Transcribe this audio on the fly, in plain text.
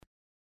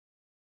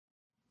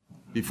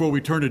Before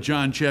we turn to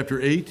John chapter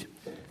 8,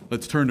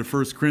 let's turn to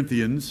 1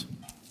 Corinthians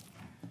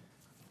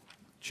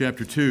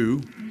chapter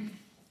 2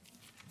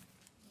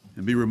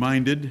 and be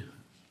reminded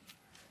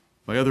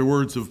by other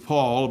words of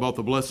Paul about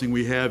the blessing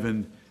we have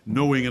in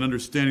knowing and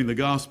understanding the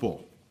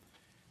gospel.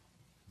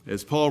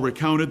 As Paul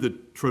recounted the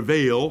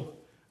travail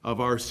of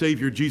our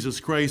Savior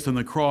Jesus Christ on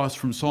the cross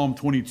from Psalm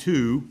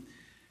 22,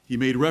 he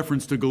made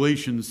reference to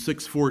Galatians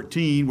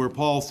 6:14, where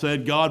Paul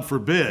said, "God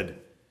forbid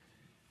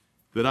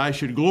that I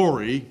should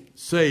glory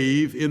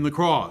save in the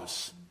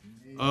cross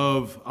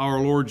of our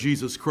Lord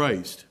Jesus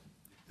Christ."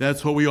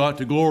 That's what we ought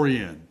to glory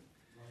in.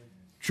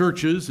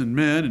 Churches and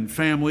men and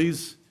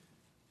families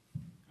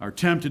are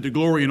tempted to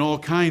glory in all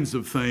kinds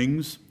of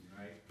things,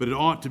 but it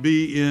ought to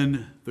be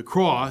in the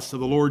cross of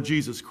the Lord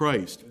Jesus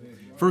Christ.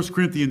 1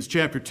 Corinthians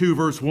chapter 2,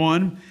 verse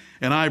 1,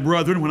 "And I,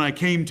 brethren, when I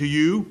came to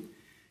you,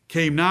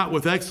 came not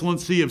with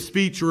excellency of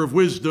speech or of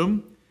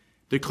wisdom,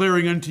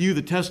 declaring unto you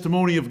the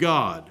testimony of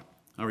God."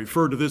 I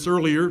referred to this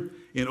earlier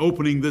in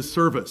opening this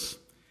service.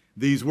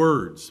 These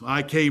words,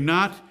 "I came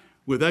not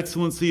with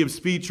excellency of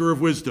speech or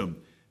of wisdom."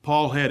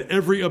 Paul had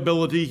every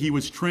ability. He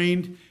was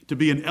trained to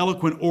be an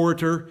eloquent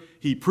orator.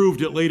 He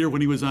proved it later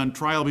when he was on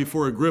trial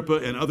before Agrippa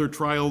and other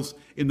trials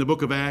in the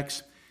book of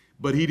Acts.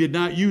 But he did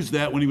not use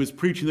that when he was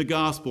preaching the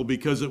gospel,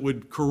 because it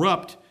would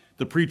corrupt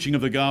the preaching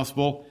of the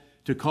gospel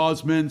to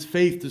cause men's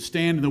faith to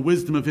stand in the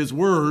wisdom of his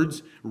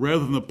words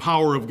rather than the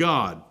power of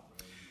God.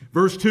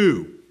 Verse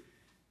 2,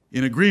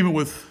 in agreement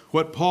with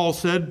what Paul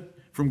said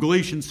from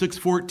Galatians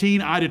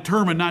 6:14, "I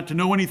determined not to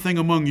know anything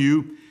among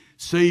you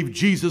save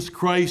Jesus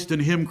Christ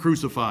and him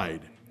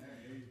crucified."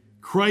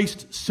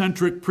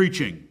 Christ-centric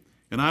preaching.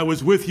 "And I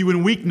was with you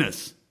in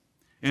weakness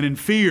and in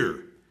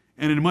fear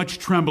and in much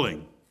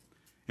trembling.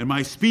 And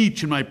my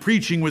speech and my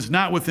preaching was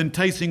not with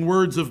enticing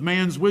words of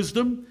man's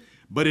wisdom,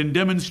 but in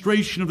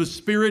demonstration of the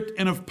Spirit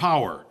and of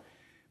power,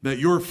 that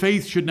your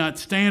faith should not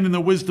stand in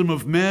the wisdom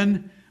of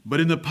men, but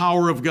in the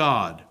power of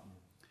God.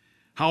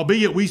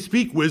 Howbeit we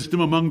speak wisdom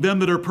among them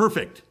that are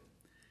perfect."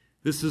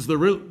 This is the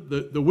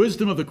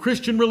wisdom of the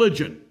Christian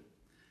religion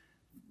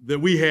that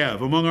we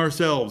have among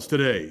ourselves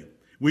today.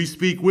 "We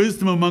speak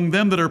wisdom among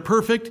them that are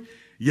perfect,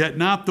 yet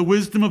not the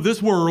wisdom of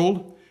this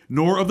world,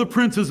 nor of the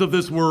princes of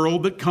this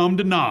world that come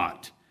to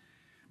naught.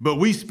 But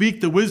we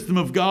speak the wisdom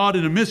of God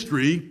in a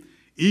mystery,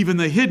 even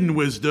the hidden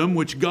wisdom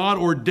which God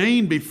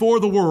ordained before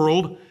the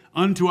world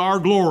unto our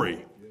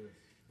glory,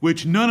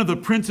 which none of the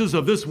princes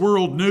of this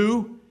world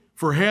knew,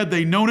 for had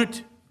they known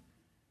it,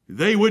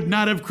 they would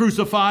not have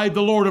crucified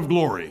the Lord of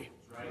glory."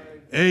 Right.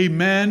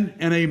 Amen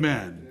and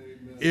amen.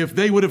 If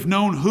they would have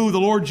known who the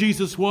Lord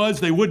Jesus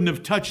was, they wouldn't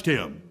have touched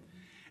him.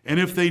 And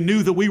if they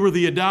knew that we were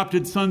the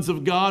adopted sons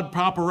of God,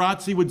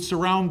 paparazzi would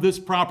surround this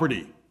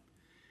property.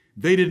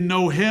 They didn't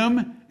know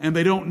him, and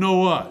they don't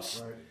know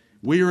us. Right.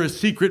 We are a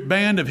secret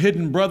band of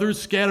hidden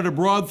brothers scattered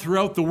abroad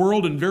throughout the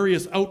world in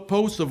various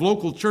outposts of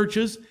local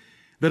churches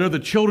that are the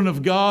children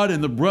of God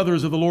and the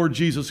brothers of the Lord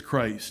Jesus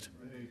Christ.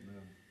 Amen.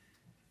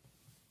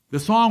 The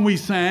song we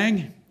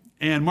sang,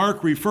 and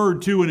Mark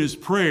referred to in his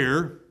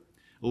prayer,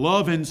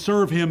 "Love and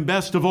serve him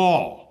best of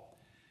all,"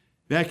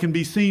 that can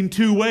be seen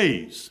two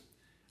ways.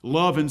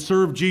 Love and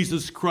serve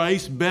Jesus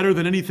Christ better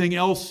than anything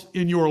else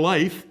in your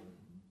life,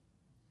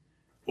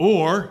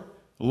 or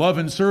love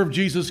and serve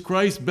Jesus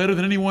Christ better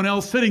than anyone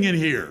else sitting in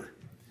here.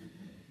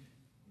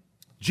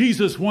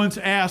 Jesus once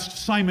asked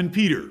Simon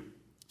Peter,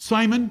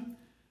 "Simon,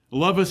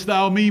 lovest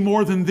thou me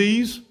more than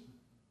these?"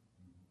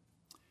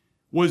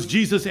 Was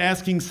Jesus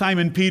asking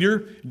Simon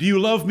Peter, "Do you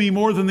love me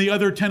more than the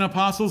other 10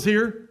 apostles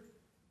here?"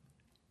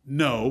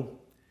 No.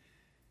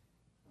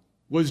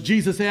 Was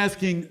Jesus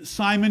asking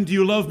Simon, "Do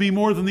you love me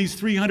more than these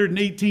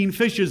 318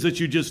 fishes that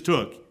you just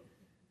took?"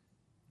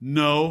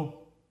 No.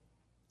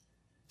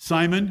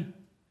 "Simon,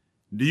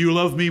 do you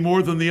love me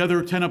more than the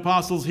other 10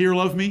 apostles here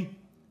love me?"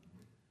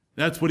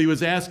 That's what he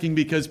was asking,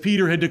 because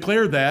Peter had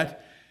declared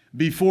that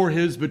before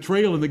his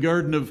betrayal in the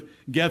Garden of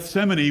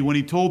Gethsemane when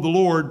he told the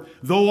Lord,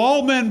 "Though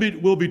all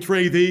men will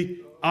betray thee,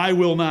 I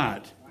will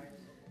not.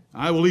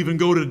 I will even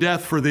go to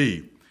death for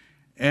thee."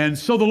 And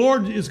so the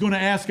Lord is going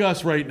to ask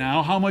us right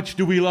now, how much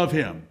do we love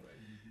him?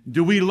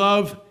 Do we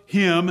love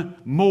him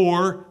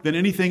more than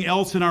anything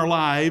else in our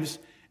lives?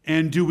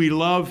 And do we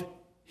love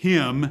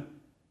him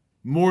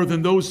more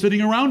than those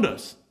sitting around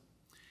us?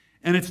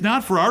 And it's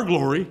not for our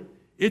glory.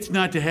 It's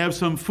not to have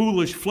some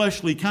foolish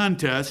fleshly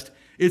contest.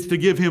 It's to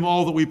give him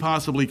all that we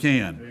possibly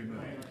can. Amen.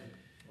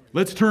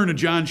 Let's turn to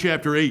John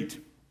chapter 8.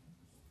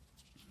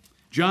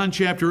 John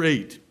chapter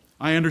 8.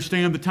 I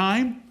understand the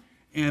time,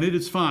 and it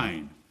is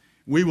fine.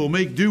 We will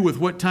make do with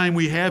what time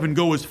we have and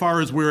go as far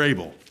as we're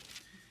able.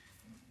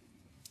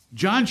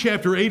 John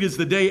chapter 8 is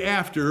the day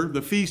after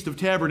the Feast of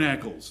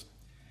Tabernacles,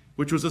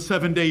 which was a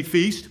 7-day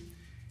feast.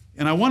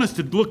 And I want us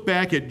to look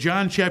back at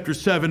John chapter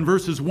 7,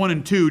 verses 1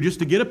 and 2, just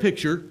to get a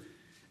picture,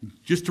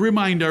 just to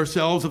remind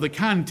ourselves of the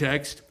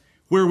context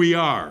where we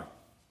are.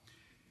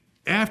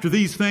 After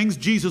these things,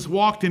 Jesus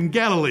walked in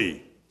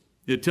Galilee.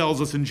 It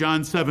tells us in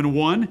John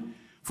 7:1,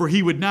 "For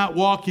he would not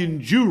walk in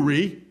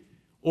Jewry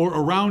or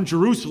around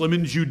Jerusalem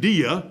in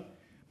Judea,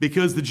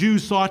 because the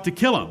Jews sought to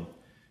kill him.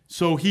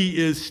 So he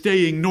is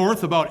staying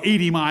north about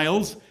 80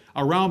 miles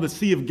around the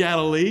Sea of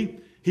Galilee.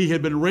 He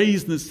had been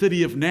raised in the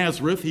city of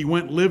Nazareth. He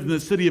lived in the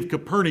city of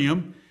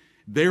Capernaum,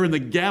 there in the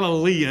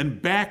Galilean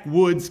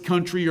backwoods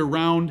country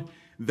around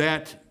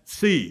that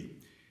sea.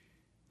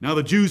 Now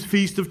the Jews'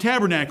 Feast of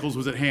Tabernacles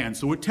was at hand,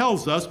 so it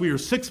tells us we are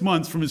 6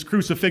 months from his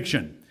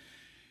crucifixion.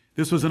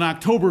 This was an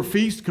October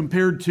feast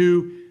compared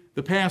to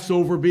the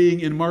Passover being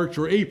in March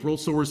or April,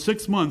 so we're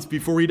 6 months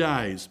before he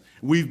dies.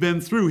 We've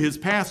been through his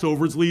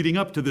Passovers leading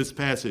up to this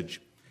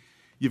passage.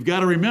 You've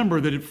got to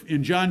remember that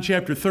in John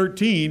chapter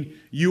 13,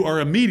 you are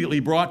immediately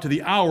brought to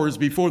the hours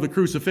before the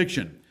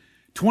crucifixion.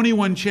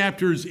 21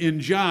 chapters in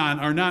John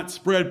are not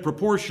spread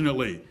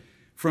proportionately.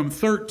 From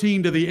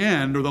 13 to the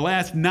end, or the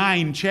last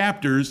 9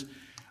 chapters,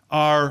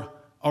 are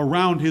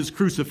around his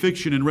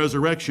crucifixion and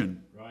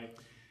resurrection. Right.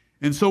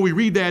 And so we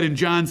read that in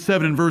John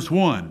 7 and verse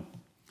 1.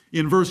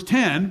 In verse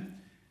 10,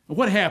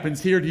 what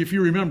happens here, if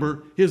you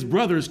remember, his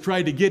brothers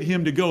tried to get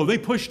him to go. They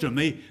pushed him.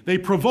 They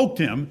provoked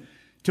him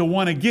to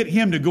want to get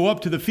him to go up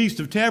to the Feast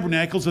of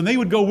Tabernacles, and they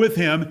would go with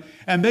him,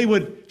 and they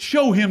would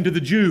show him to the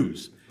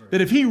Jews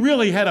that if he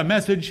really had a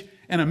message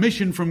and a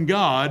mission from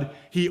God,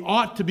 he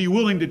ought to be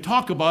willing to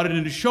talk about it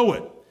and to show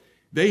it.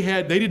 They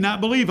did not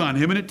believe on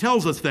him, and it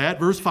tells us that,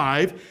 verse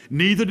 5,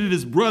 neither did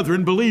his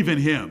brethren believe in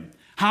him.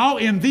 How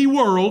in the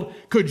world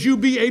could you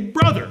be a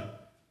brother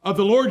of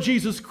the Lord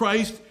Jesus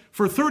Christ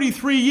for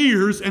 33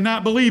 years and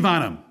not believe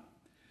on him?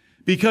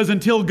 Because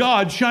until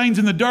God shines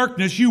in the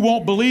darkness, you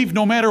won't believe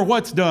no matter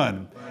what's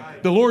done.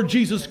 Right. The Lord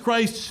Jesus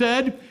Christ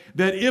said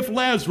that if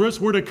Lazarus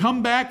were to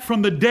come back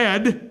from the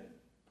dead,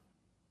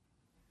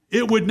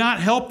 it would not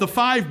help the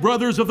 5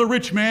 brothers of the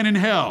rich man in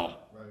hell.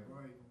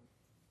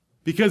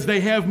 Because they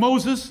have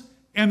Moses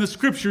and the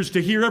scriptures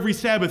to hear every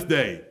Sabbath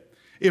day.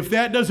 If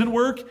that doesn't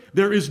work,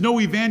 there is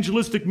no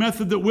evangelistic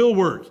method that will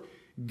work.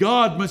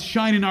 God must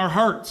shine in our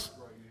hearts.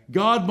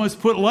 God must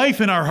put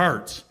life in our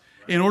hearts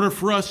in order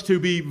for us to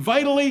be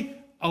vitally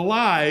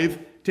alive,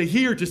 to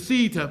hear, to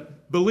see, to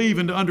believe,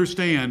 and to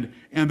understand,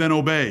 and then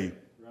obey.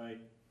 Right.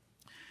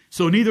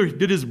 So neither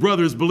did his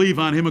brothers believe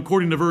on him,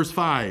 according to verse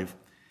 5.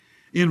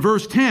 In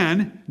verse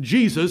 10,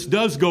 Jesus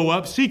does go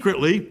up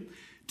secretly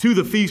to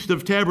the Feast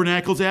of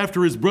Tabernacles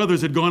after his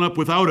brothers had gone up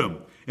without him.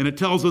 And it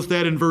tells us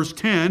that in verse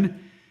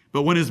 10,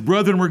 but when his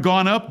brethren were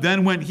gone up,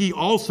 then went he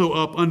also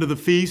up unto the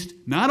feast,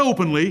 not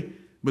openly,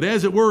 but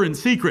as it were in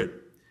secret.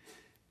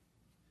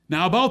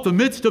 Now about the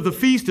midst of the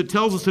feast, it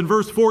tells us in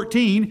verse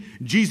 14,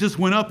 Jesus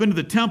went up into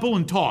the temple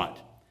and taught.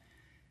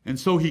 And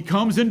so he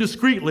comes in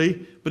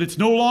discreetly, but it's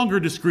no longer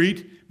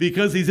discreet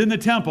because he's in the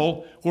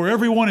temple where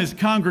everyone is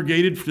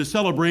congregated to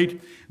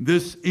celebrate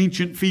this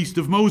ancient feast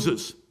of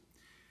Moses.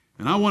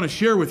 And I want to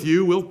share with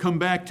you, we'll come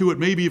back to it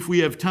maybe if we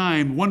have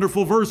time,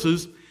 wonderful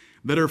verses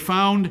that are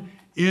found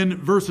in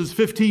verses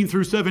 15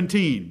 through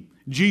 17.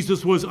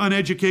 Jesus was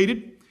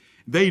uneducated.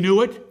 They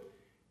knew it.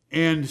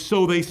 And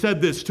so they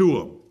said this to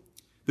him.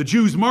 The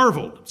Jews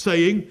marveled,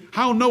 saying,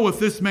 how knoweth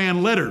this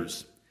man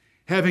letters,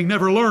 having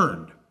never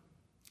learned?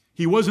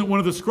 He wasn't one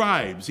of the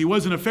scribes. He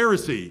wasn't a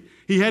Pharisee.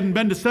 He hadn't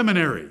been to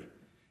seminary.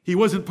 He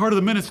wasn't part of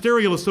the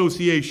ministerial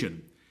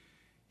association.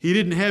 He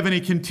didn't have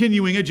any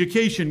continuing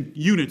education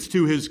units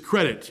to his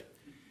credit.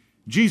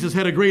 Jesus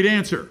had a great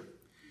answer.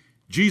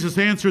 Jesus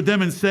answered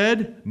them and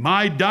said,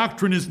 my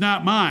doctrine is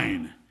not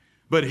mine,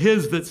 but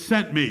his that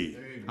sent me.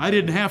 I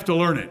didn't have to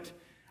learn it.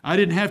 I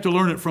didn't have to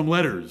learn it from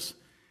letters.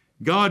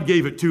 God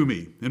gave it to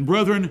me. And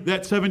brethren,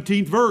 that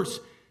 17th verse,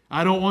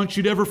 I don't want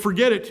you to ever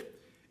forget it.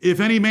 If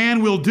any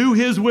man will do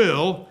his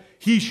will,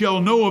 he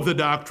shall know of the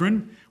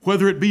doctrine,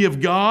 whether it be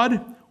of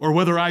God or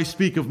whether I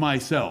speak of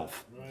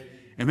myself.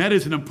 And that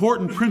is an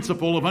important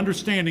principle of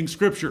understanding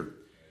Scripture.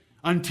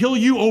 Until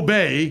you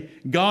obey,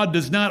 God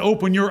does not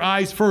open your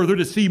eyes further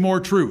to see more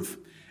truth.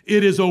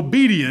 It is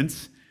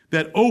obedience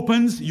that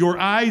opens your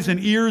eyes and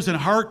ears and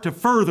heart to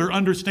further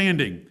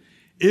understanding.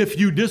 If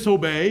you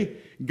disobey,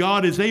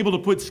 God is able to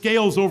put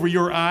scales over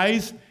your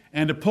eyes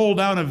and to pull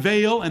down a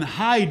veil and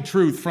hide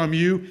truth from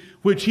you,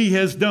 which he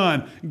has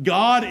done.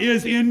 God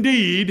is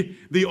indeed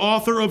the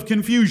author of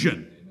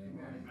confusion.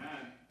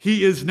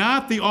 He is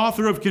not the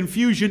author of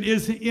confusion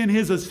in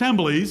his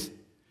assemblies,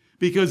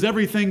 because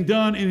everything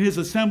done in his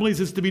assemblies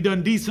is to be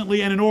done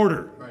decently and in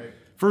order. Right.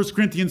 1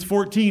 Corinthians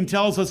 14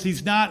 tells us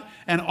he's not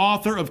an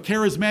author of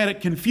charismatic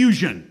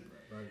confusion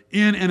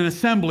in an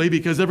assembly,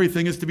 because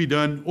everything is to be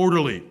done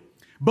orderly.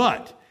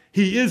 But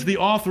he is the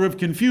author of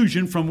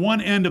confusion from one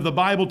end of the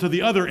Bible to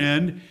the other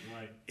end,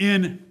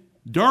 in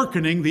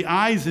darkening the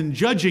eyes and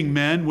judging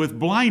men with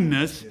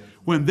blindness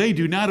when they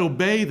do not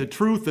obey the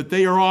truth that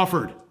they are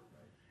offered.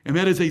 And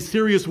that is a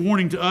serious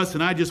warning to us,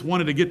 and I just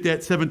wanted to get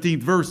that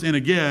 17th verse in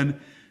again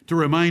to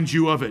remind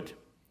you of it.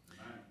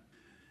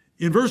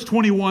 In verse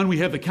 21, we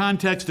have the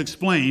context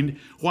explained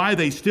why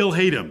they still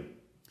hate him.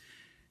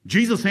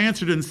 Jesus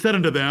answered and said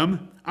unto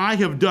them, I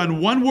have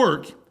done one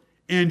work,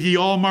 and ye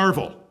all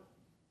marvel.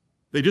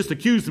 They just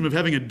accused him of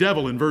having a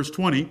devil in verse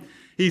 20.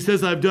 He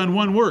says, I've done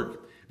one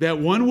work. That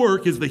one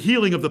work is the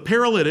healing of the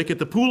paralytic at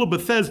the pool of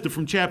Bethesda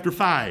from chapter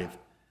 5.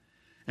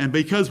 And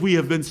because we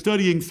have been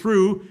studying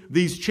through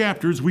these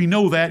chapters, we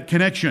know that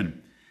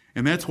connection.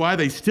 And that's why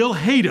they still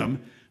hate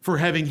him for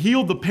having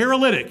healed the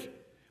paralytic.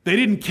 They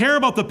didn't care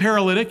about the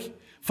paralytic.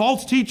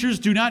 False teachers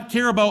do not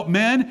care about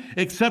men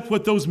except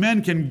what those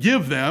men can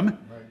give them.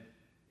 Right.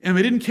 And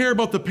they didn't care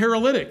about the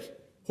paralytic.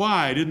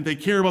 Why didn't they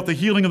care about the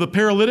healing of the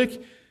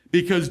paralytic?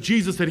 Because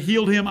Jesus had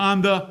healed him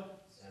on the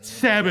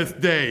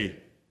Sabbath day.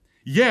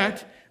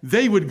 Yet,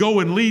 they would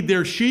go and lead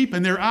their sheep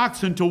and their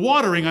oxen to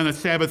watering on the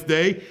Sabbath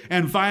day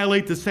and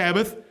violate the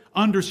Sabbath,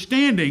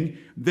 understanding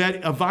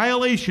that a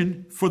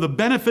violation for the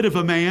benefit of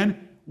a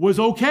man was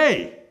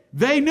okay.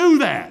 They knew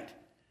that.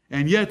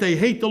 And yet they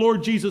hate the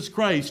Lord Jesus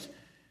Christ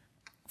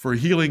for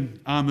healing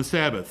on the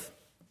Sabbath.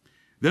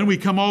 Then we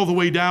come all the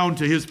way down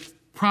to his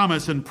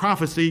promise and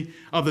prophecy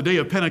of the day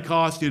of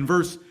Pentecost in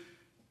verse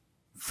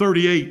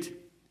 38.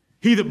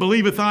 He that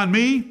believeth on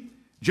me,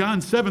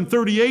 John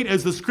 7:38,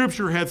 as the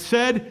scripture hath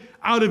said,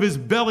 out of his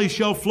belly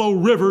shall flow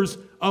rivers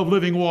of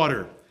living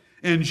water.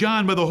 And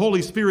John, by the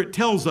Holy Spirit,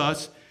 tells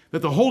us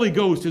that the Holy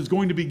Ghost is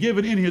going to be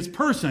given in his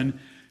person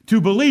to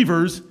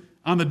believers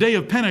on the day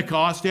of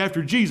Pentecost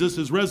after Jesus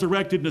is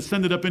resurrected and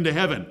ascended up into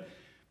heaven.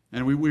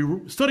 And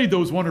we studied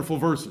those wonderful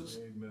verses.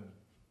 Amen.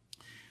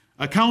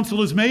 A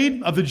council is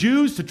made of the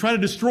Jews to try to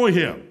destroy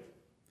him.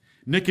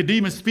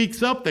 Nicodemus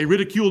speaks up. They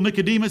ridicule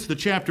Nicodemus. The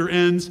chapter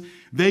ends.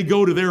 They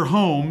go to their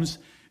homes.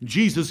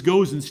 Jesus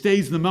goes and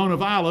stays in the Mount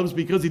of Olives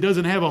because he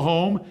doesn't have a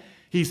home.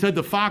 He said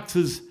the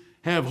foxes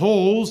have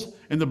holes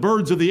and the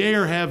birds of the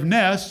air have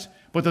nests,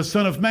 but the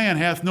Son of Man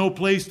hath no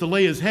place to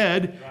lay his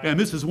head. Right. And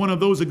this is one of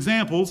those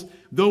examples,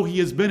 though he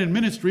has been in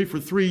ministry for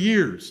 3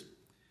 years.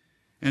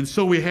 And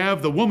so we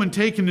have the woman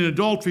taken in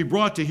adultery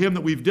brought to him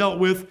that we've dealt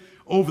with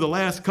over the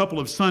last couple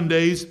of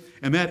Sundays,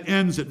 and that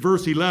ends at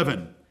verse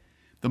 11.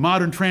 The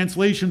modern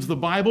translations of the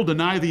Bible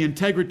deny the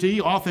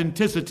integrity,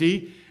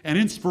 authenticity, and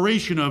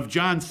inspiration of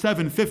John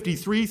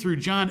 7:53 through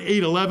John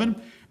 8:11.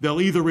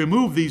 They'll either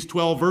remove these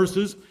 12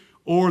 verses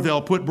or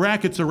they'll put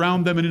brackets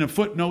around them and in a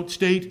footnote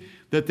state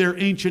that they're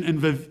ancient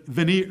and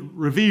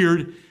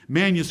revered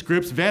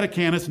manuscripts,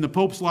 Vaticanus and the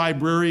Pope's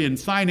Library and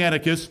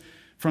Sinaiticus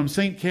from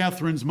St.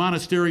 Catherine's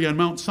Monastery on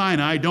Mount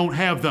Sinai don't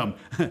have them.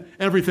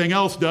 Everything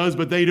else does,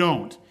 but they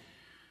don't.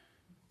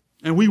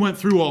 And we went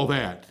through all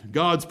that.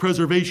 God's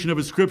preservation of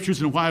his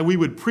scriptures and why we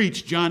would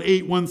preach John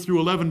 8:1 through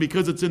 11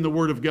 because it's in the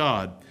Word of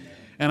God.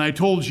 And I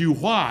told you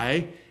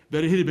why,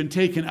 that it had been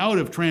taken out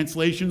of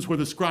translations where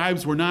the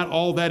scribes were not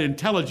all that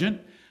intelligent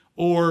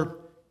or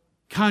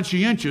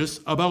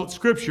conscientious about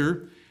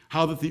Scripture,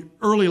 how that the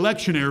early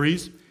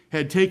lectionaries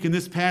had taken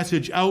this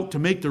passage out to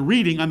make the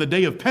reading on the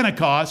day of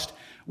Pentecost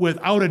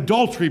without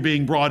adultery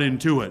being brought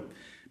into it.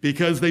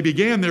 Because they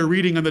began their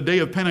reading on the day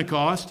of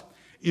Pentecost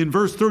in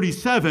verse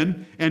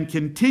 37 and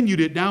continued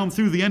it down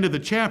through the end of the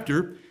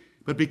chapter,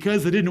 but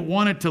because they didn't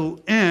want it to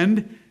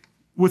end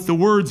with the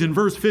words in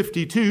verse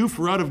 52,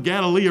 for out of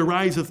Galilee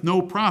ariseth no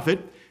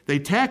prophet, they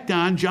tacked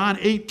on John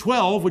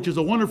 8:12, which is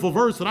a wonderful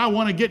verse that I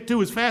want to get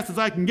to as fast as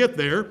I can get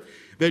there,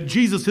 that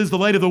Jesus is the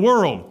light of the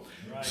world.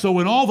 Right. So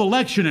in all the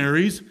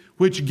lectionaries,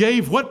 which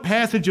gave what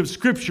passage of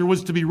Scripture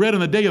was to be read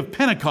on the day of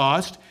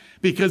Pentecost,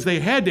 because they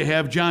had to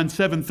have John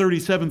 7,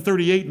 37,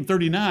 38, and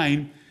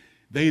 39,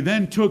 they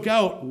then took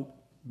out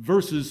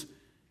verses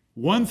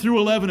 1 through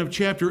 11 of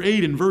chapter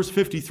 8 and verse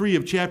 53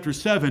 of chapter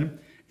 7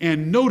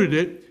 and noted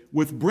it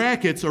with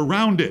brackets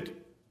around it.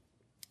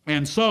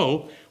 And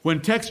so,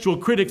 when textual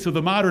critics of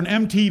the modern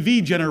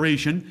MTV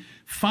generation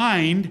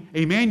find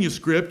a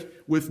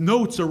manuscript with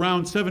notes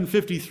around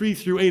 753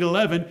 through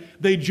 811,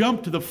 they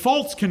jump to the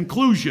false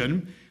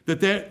conclusion that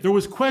there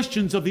was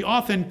questions of the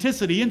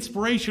authenticity,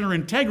 inspiration, or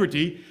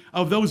integrity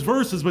of those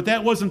verses, but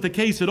that wasn't the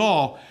case at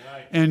all.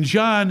 Right. And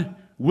John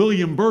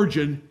William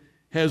Burgeon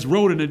has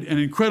wrote an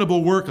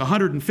incredible work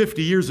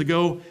 150 years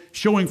ago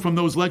showing from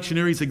those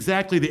lectionaries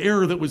exactly the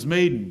error that was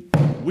made.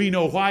 And we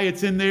know why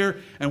it's in there,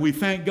 and we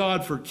thank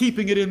God for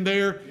keeping it in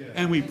there,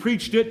 and we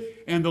preached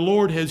it, and the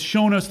Lord has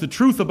shown us the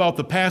truth about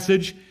the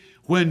passage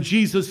when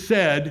Jesus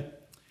said,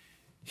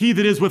 "He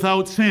that is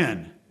without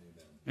sin."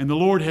 And the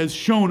Lord has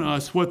shown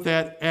us what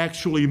that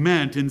actually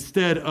meant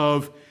instead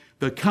of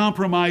the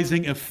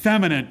compromising,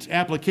 effeminate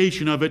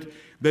application of it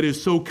that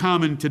is so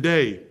common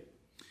today,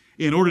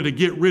 in order to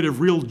get rid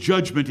of real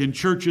judgment in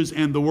churches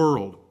and the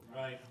world.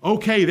 Right.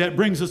 Okay, that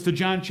brings us to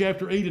John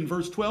chapter 8 and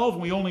verse 12,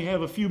 and we only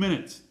have a few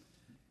minutes.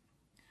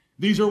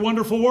 These are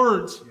wonderful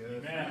words.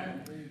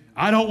 Amen.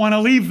 I don't want to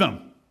leave them.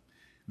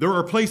 There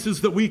are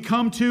places that we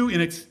come to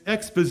in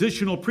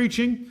expositional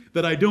preaching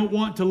that I don't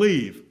want to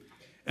leave.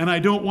 And I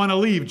don't want to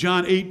leave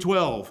John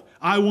 8:12.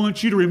 I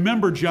want you to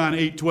remember John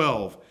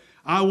 8:12.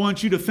 I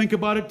want you to think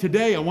about it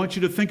today. I want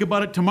you to think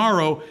about it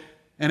tomorrow.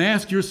 And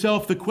ask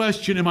yourself the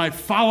question, am I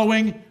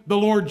following the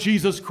Lord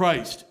Jesus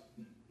Christ?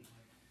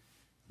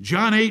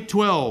 John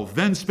 8:12,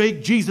 then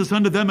spake Jesus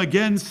unto them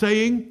again,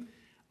 saying,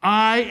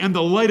 I am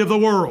the light of the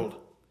world.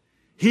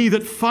 He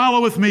that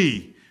followeth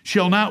me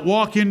shall not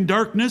walk in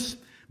darkness,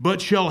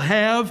 but shall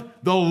have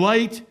the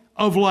light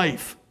of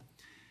life.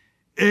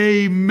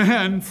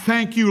 Amen.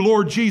 Thank you,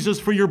 Lord Jesus,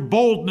 for your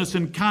boldness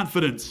and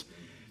confidence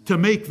to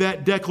make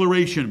that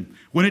declaration.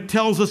 When it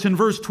tells us in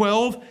verse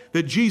 12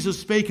 that Jesus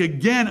spake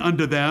again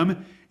unto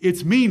them,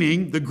 it's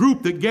meaning the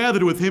group that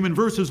gathered with him in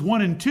verses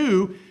 1 and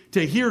 2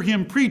 to hear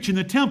him preach in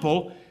the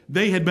temple.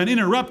 They had been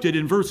interrupted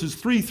in verses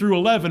 3 through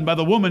 11 by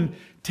the woman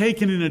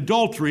taken in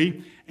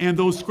adultery and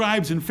those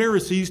scribes and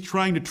Pharisees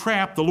trying to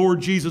trap the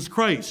Lord Jesus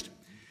Christ.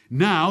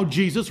 Now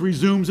Jesus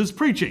resumes his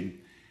preaching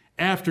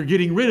after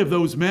getting rid of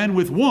those men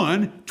with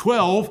one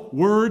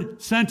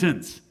 12-word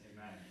sentence.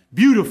 Amen.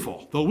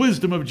 Beautiful, the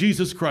wisdom of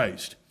Jesus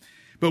Christ.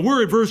 But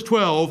we're at verse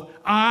 12,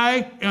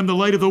 I am the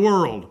light of the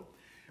world.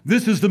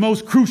 This is the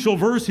most crucial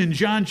verse in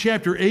John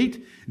chapter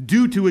 8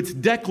 due to its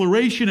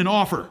declaration and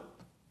offer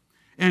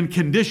and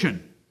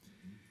condition.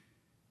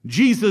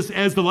 Jesus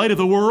as the light of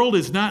the world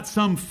is not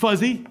some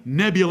fuzzy,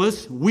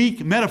 nebulous,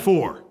 weak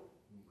metaphor.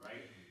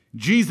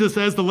 Jesus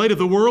as the light of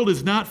the world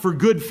is not for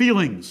good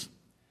feelings,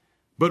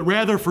 but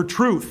rather for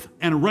truth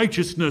and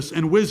righteousness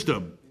and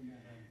wisdom.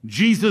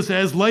 Jesus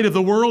as light of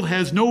the world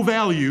has no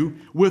value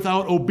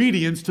without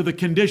obedience to the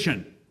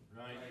condition.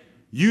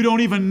 You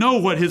don't even know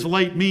what his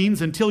light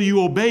means until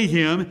you obey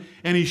him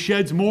and he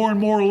sheds more and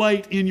more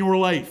light in your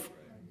life.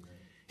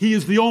 He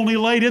is the only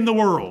light in the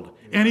world.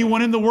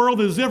 Anyone in the world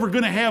that is ever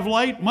going to have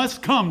light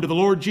must come to the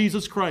Lord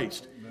Jesus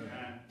Christ.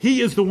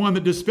 He is the one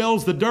that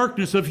dispels the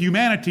darkness of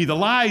humanity, the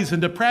lies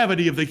and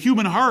depravity of the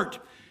human heart,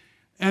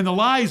 and the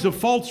lies of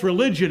false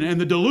religion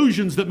and the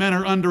delusions that men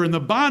are under and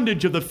the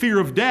bondage of the fear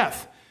of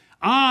death.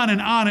 On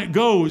and on it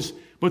goes,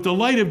 but the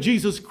light of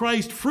Jesus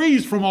Christ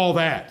frees from all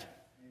that.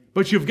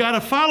 But you've got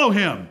to follow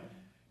him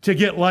to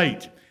get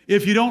light.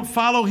 If you don't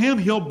follow him,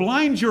 he'll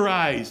blind your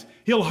eyes.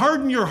 He'll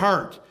harden your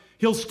heart.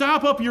 He'll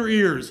stop up your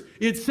ears.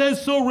 It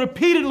says so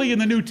repeatedly in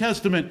the New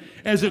Testament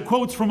as it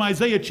quotes from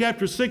Isaiah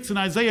chapter 6 and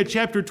Isaiah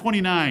chapter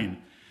 29.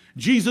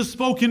 Jesus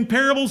spoke in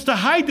parables to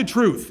hide the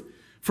truth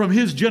from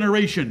his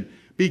generation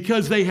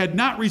because they had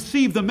not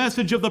received the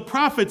message of the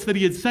prophets that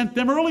he had sent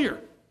them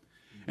earlier.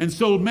 And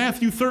so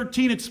Matthew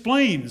 13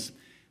 explains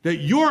that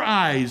your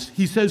eyes,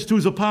 he says to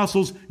his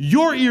apostles,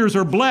 your ears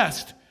are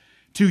blessed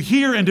to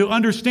hear and to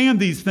understand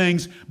these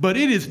things, but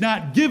it is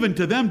not given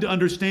to them to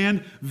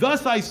understand.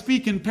 Thus I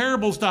speak in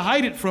parables to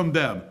hide it from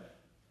them.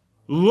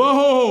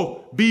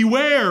 Lo,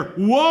 beware,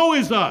 woe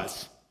is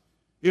us,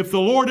 if the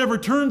Lord ever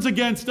turns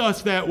against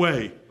us that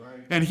way.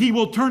 Right. And he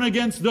will turn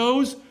against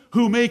those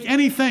who make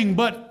anything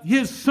but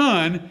his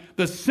Son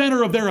the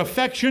center of their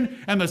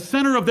affection and the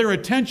center of their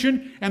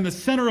attention and the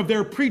center of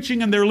their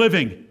preaching and their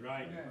living.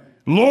 Right.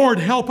 Lord,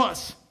 help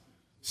us.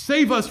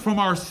 Save us from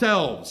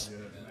ourselves. Yes.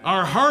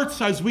 Our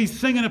hearts, as we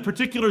sing in a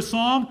particular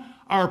song,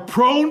 are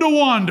prone to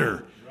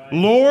wander. Right.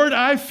 Lord,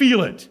 I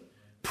feel it.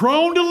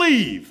 Prone to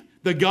leave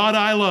the God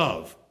I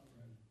love.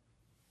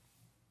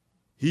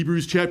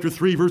 Hebrews chapter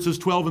 3, verses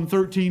 12 and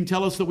 13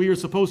 tell us that we are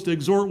supposed to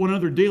exhort one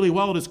another daily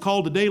while it is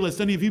called today, lest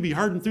any of you be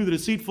hardened through the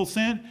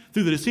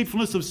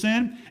deceitfulness of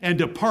sin, and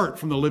depart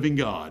from the living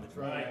God.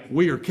 Right.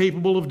 We are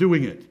capable of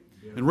doing it.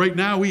 Yeah. And right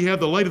now we have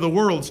the light of the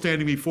world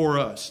standing before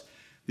us.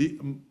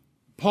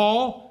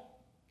 Paul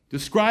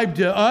described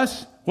to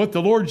us what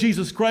the Lord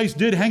Jesus Christ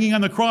did hanging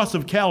on the cross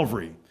of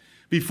Calvary.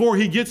 Before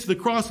he gets to the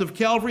cross of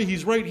Calvary,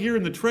 he's right here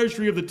in the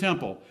treasury of the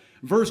temple.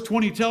 Verse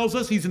 20 tells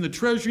us he's in the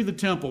treasury of the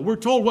temple. We're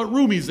told what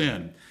room he's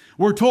in.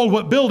 We're told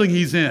what building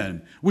he's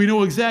in. We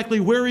know exactly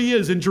where he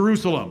is in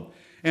Jerusalem.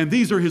 And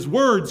these are his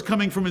words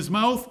coming from his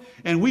mouth,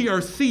 and we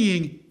are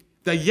seeing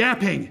the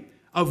yapping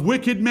of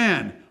wicked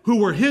men who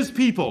were his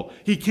people.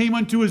 He came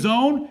unto his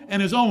own, and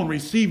his own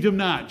received him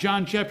not.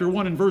 John chapter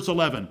 1 and verse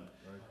 11.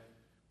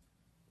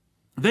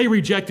 They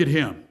rejected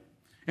him,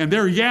 and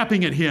they're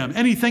yapping at him.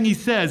 Anything he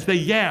says, they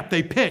yap,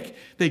 they pick,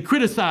 they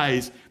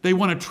criticize. They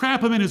want to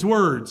trap him in his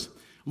words.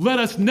 Let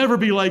us never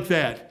be like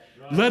that.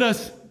 Right. Let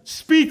us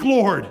speak,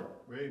 Lord,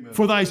 amen,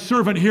 for thy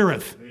servant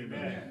heareth.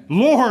 Amen.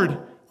 Lord,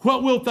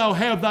 what wilt thou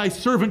have thy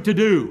servant to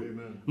do?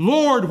 Amen.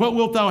 Lord, what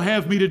wilt thou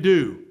have me to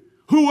do?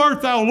 Who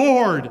art thou,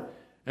 Lord?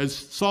 As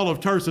Saul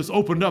of Tarsus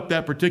opened up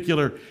that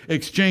particular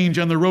exchange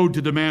on the road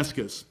to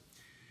Damascus.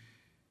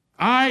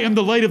 I am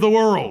the light of the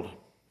world.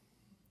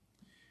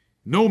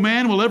 No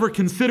man will ever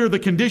consider the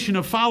condition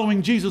of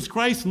following Jesus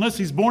Christ unless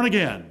he's born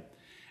again.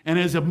 And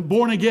as a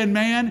born-again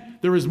man,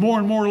 there is more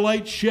and more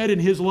light shed in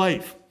his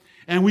life.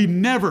 And we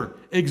never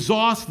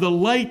exhaust the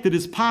light that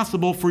is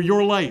possible for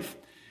your life.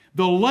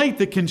 The light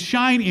that can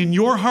shine in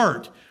your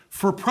heart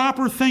for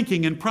proper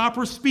thinking and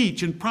proper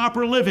speech and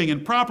proper living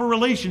and proper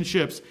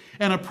relationships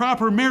and a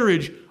proper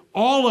marriage.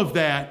 All of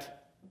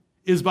that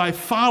is by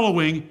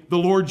following the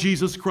Lord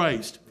Jesus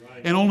Christ.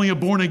 Right. And only a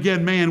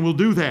born-again man will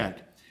do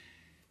that.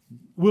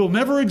 We'll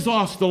never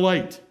exhaust the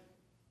light.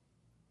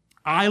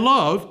 I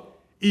love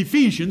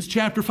Ephesians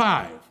chapter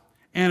 5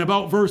 and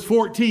about verse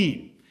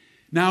 14.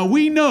 Now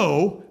we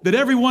know that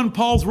everyone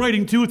Paul's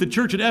writing to at the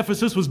church at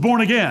Ephesus was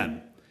born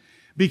again,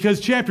 because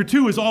chapter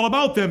 2 is all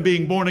about them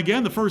being born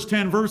again, the first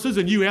 10 verses,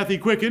 and you hath he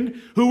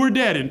quickened who were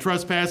dead in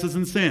trespasses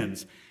and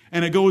sins.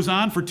 And it goes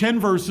on for 10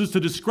 verses to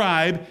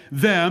describe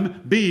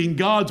them being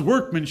God's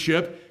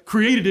workmanship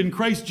created in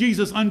Christ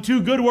Jesus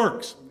unto good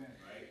works.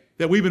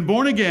 that we've been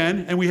born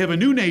again and we have a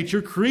new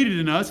nature created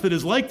in us that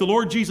is like the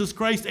Lord Jesus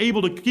Christ,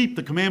 able to keep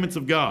the commandments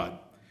of God.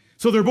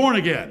 So they're born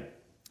again.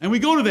 And we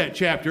go to that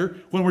chapter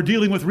when we're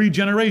dealing with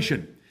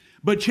regeneration.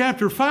 But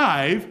chapter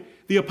 5,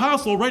 the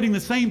apostle writing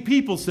the same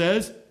people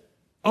says,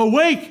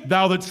 "Awake,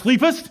 thou that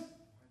sleepest,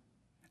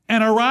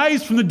 and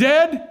arise from the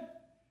dead,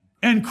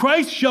 and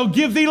Christ shall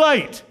give thee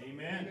light."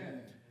 Amen.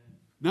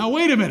 Now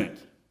wait a minute.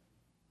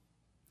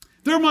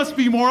 There must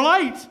be more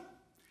light.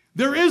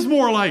 There is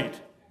more light.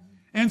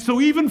 And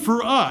so even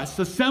for us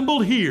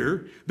assembled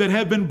here that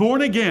have been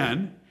born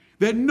again,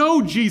 that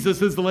know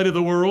Jesus is the light of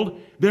the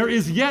world, there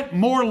is yet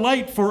more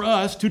light for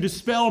us to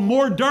dispel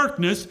more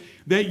darkness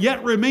that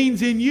yet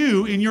remains in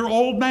you, in your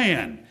old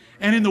man,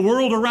 and in the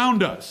world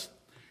around us.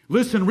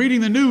 Listen,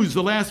 reading the news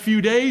the last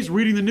few days,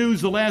 reading the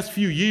news the last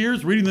few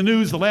years, reading the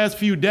news the last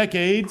few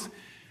decades,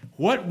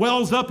 what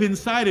wells up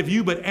inside of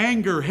you but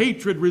anger,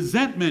 hatred,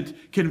 resentment,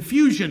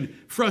 confusion,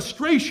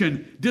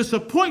 frustration,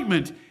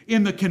 disappointment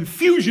in the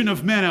confusion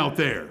of men out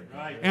there,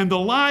 right, and the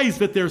lies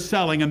that they're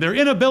selling and their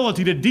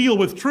inability to deal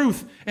with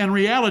truth and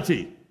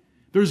reality.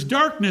 There's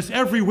darkness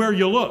everywhere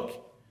you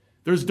look.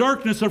 There's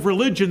darkness of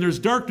religion, there's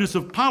darkness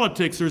of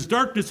politics, there's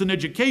darkness in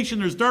education,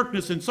 there's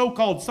darkness in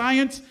so-called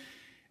science,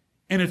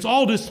 and it's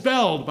all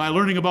dispelled by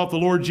learning about the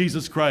Lord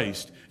Jesus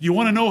Christ. You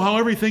want to know how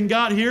everything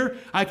got here?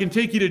 I can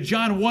take you to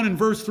John 1 and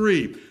verse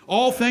 3.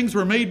 All things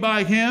were made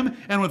by him,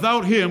 and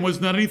without him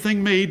was not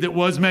anything made that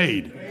was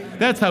made. Amen.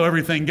 That's how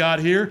everything got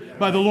here,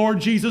 by the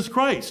Lord Jesus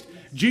Christ.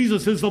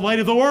 Jesus is the light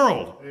of the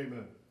world.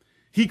 Amen.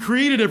 He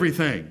created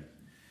everything.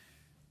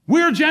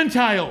 We're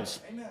Gentiles.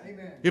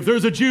 Amen. If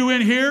there's a Jew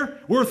in here,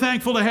 we're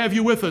thankful to have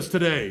you with us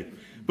today.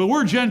 But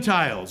we're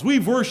Gentiles.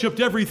 We've worshiped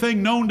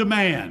everything known to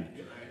man.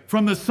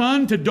 From the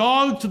sun to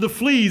dog to the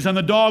fleas on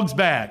the dog's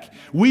back.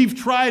 We've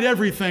tried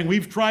everything.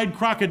 We've tried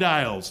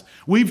crocodiles.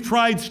 We've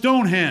tried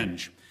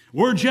Stonehenge.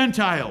 We're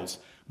Gentiles.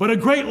 But a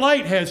great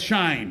light has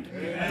shined.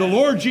 Amen. The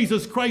Lord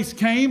Jesus Christ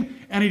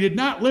came, and he did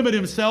not limit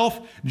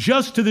himself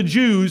just to the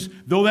Jews,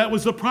 though that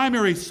was the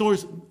primary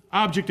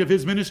object of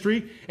his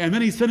ministry. And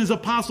then he sent his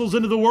apostles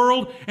into the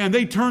world, and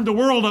they turned the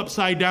world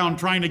upside down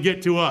trying to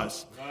get to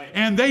us. Right.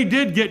 And they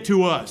did get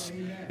to us.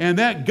 Amen. And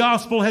that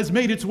gospel has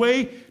made its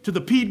way to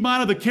the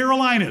Piedmont of the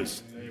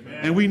Carolinas. Amen.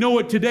 And we know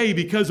it today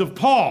because of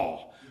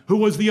Paul, who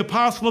was the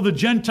apostle of the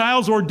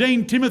Gentiles,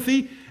 ordained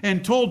Timothy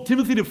and told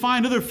Timothy to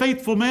find other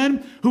faithful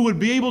men who would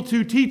be able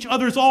to teach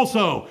others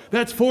also.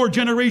 That's 4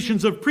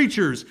 generations of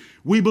preachers.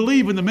 We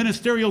believe in the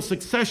ministerial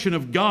succession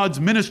of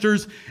God's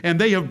ministers, and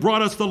they have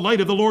brought us the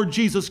light of the Lord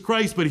Jesus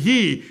Christ, but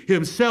he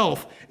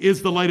himself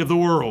is the light of the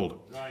world.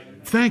 Right.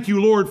 Thank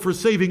you, Lord, for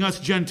saving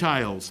us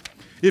Gentiles.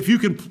 If you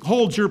can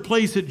hold your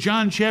place at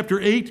John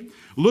chapter 8,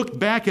 look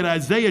back at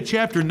Isaiah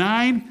chapter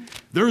 9.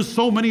 There's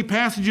so many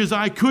passages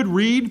I could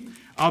read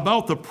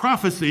about the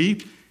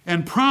prophecy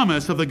and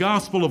promise of the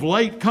gospel of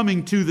light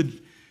coming to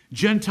the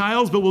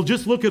Gentiles, but we'll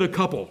just look at a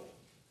couple.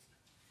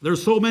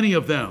 There's so many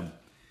of them.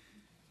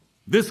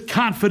 This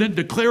confident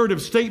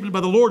declarative statement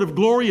by the Lord of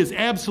glory is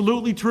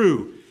absolutely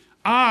true.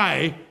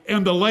 I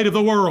am the light of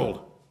the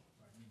world.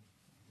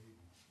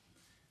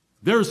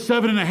 There's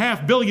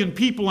 7.5 billion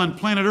people on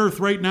planet Earth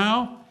right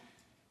now,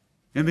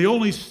 and the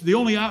only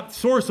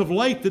source of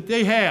light that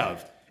they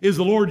have is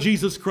the Lord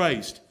Jesus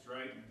Christ. That's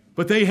right.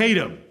 But they hate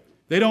him.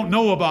 They don't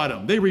know about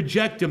him. They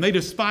reject him. They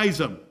despise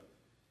him.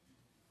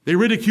 They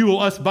ridicule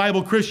us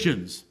Bible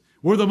Christians.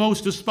 We're the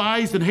most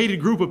despised and hated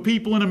group of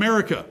people in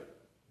America.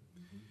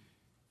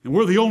 And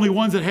we're the only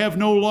ones that have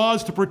no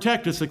laws to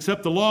protect us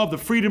except the law of the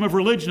freedom of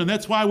religion, and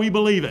that's why we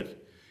believe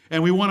it.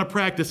 And we want to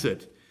practice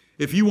it.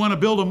 If you want to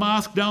build a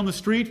mosque down the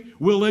street,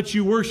 we'll let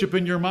you worship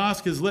in your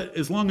mosque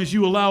as long as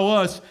you allow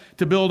us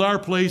to build our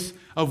place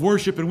of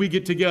worship and we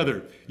get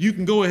together. You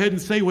can go ahead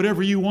and say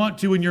whatever you want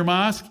to in your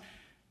mosque,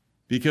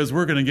 because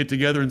we're going to get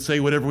together and say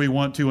whatever we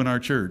want to in our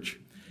church.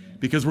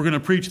 Because we're going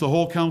to preach the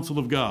whole counsel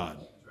of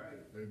God.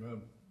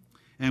 Amen.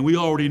 And we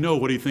already know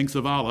what he thinks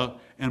of Allah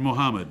and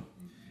Muhammad.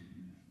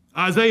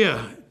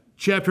 Isaiah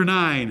chapter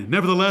 9,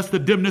 nevertheless the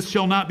dimness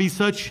shall not be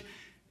such,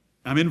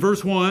 I'm in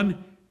verse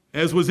 1,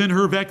 as was in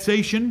her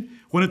vexation,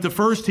 when at the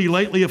first he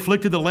lightly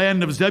afflicted the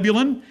land of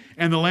Zebulun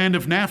and the land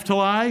of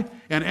Naphtali,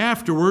 and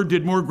afterward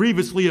did more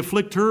grievously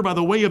afflict her by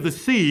the way of the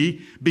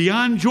sea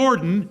beyond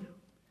Jordan.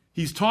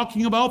 He's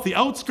talking about the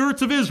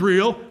outskirts of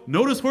Israel.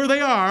 Notice where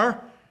they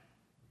are.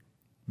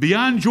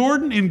 Beyond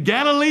Jordan, in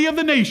Galilee of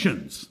the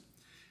nations.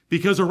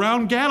 Because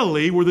around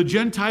Galilee were the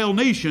Gentile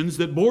nations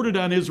that bordered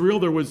on Israel.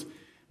 There was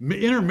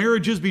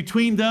intermarriages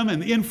between them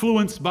and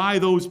influenced by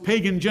those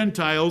pagan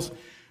Gentiles.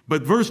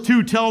 But verse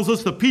 2 tells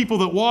us the people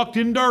that walked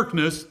in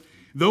darkness,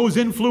 those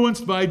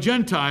influenced by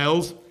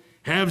Gentiles,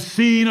 have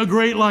seen a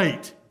great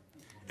light.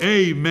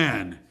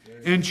 Amen.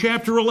 And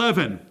chapter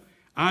 11,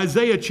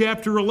 Isaiah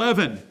chapter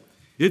 11,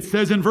 it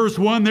says in verse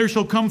 1, there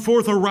shall come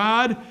forth a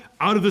rod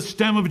out of the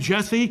stem of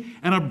Jesse,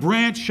 and a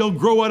branch shall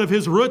grow out of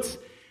his roots.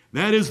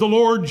 That is the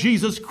Lord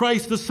Jesus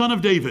Christ, the Son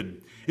of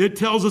David. It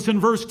tells us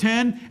in verse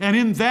 10, and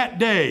in that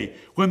day,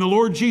 when the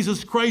Lord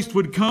Jesus Christ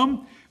would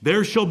come,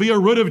 there shall be a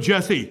root of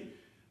Jesse.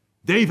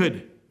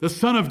 David, the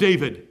son of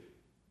David,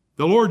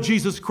 The Lord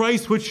Jesus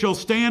Christ, which shall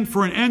stand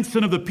for an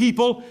ensign of the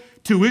people,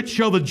 to it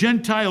shall the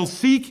Gentiles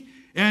seek,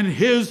 and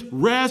his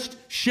rest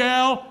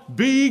shall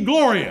be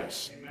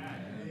glorious.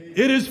 Amen.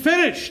 It is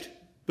finished,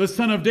 the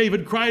Son of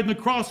David cried on the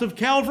cross of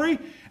Calvary,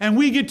 and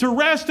we get to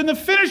rest in the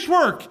finished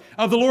work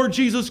of the Lord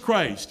Jesus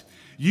Christ.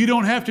 You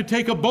don't have to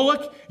take a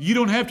bullock, you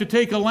don't have to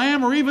take a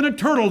lamb or even a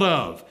turtle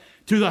dove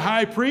to the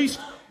high priest.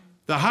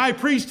 The high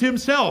priest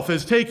himself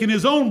has taken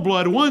his own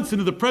blood once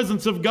into the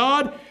presence of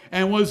God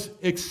and was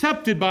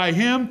accepted by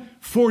him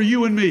for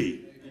you and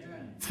me.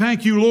 Amen.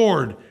 Thank you,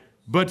 Lord.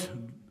 But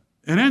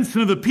an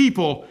ensign of the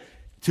people,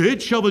 to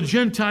it shall the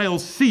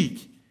Gentiles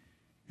seek,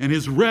 and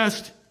his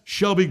rest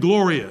shall be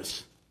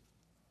glorious.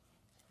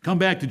 Come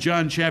back to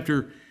John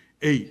chapter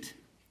 8.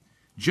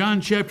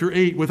 John chapter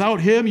 8. Without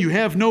him you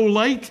have no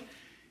light,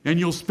 and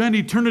you'll spend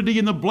eternity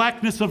in the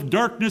blackness of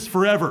darkness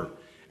forever,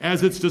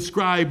 as it's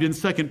described in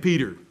 2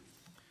 Peter.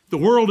 The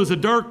world is a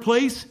dark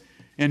place,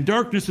 and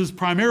darkness is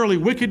primarily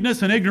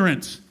wickedness and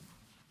ignorance.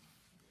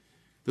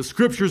 The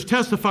Scriptures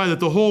testify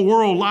that the whole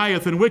world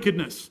lieth in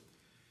wickedness,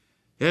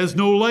 has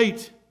no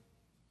light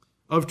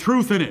of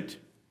truth in it.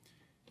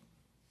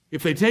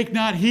 If they take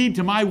not heed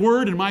to my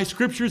word and my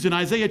Scriptures in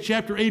Isaiah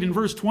chapter 8 and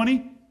verse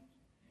 20,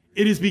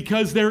 it is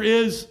because there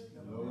is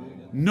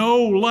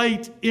no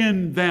light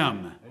in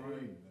them.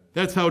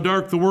 That's how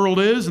dark the world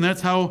is, and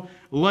that's how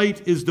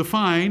light is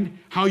defined,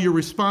 how you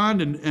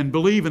respond and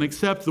believe and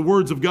accept the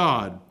words of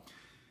God.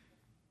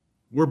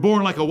 We're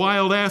born like a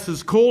wild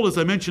ass's colt, as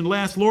I mentioned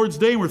last Lord's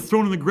Day, and we're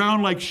thrown in the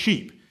ground like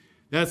sheep.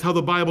 That's how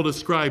the Bible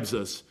describes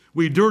us.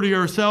 We dirty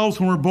ourselves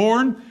when we're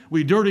born,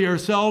 we dirty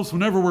ourselves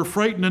whenever we're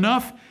frightened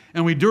enough,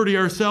 and we dirty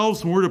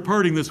ourselves when we're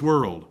departing this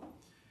world.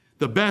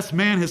 The best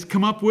man has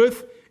come up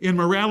with in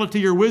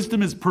morality or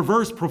wisdom is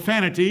perverse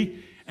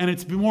profanity, and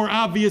it's more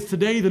obvious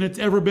today than it's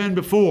ever been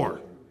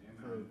before.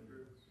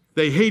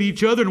 They hate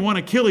each other and want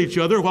to kill each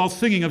other while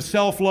singing of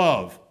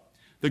self-love.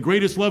 The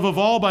Greatest Love of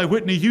All by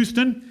Whitney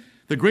Houston.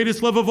 The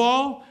greatest love of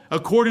all,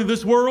 according to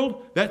this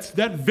world, that's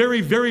that very,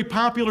 very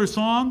popular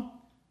song.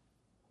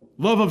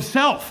 Love of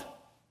self.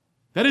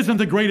 That isn't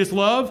the greatest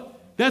love.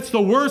 That's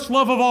the worst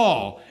love of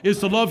all, is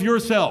to love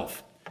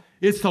yourself.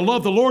 It's to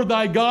love the Lord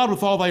thy God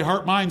with all thy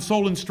heart, mind,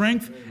 soul, and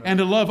strength, and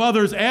to love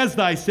others as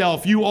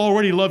thyself. You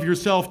already love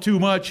yourself too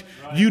much.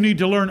 You need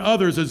to learn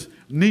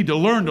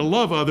to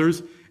love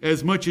others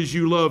as much as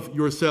you love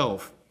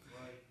yourself.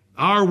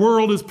 Our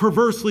world is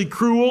perversely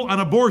cruel on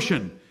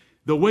abortion,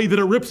 the way that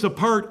it rips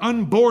apart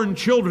unborn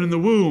children in the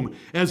womb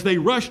as they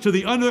rush to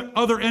the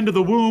other end of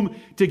the womb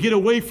to get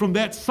away from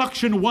that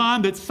suction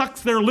wand that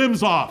sucks their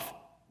limbs off.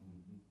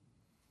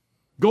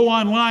 Go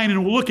online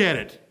and look at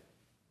it.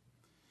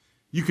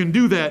 You can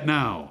do that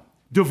now.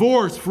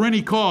 Divorce for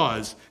any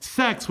cause,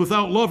 sex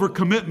without love or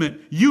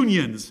commitment,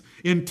 unions,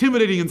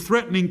 intimidating and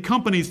threatening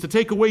companies to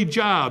take away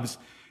jobs,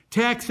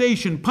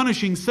 taxation,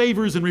 punishing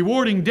savers and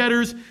rewarding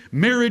debtors,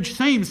 marriage,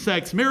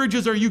 same-sex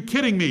marriages, are you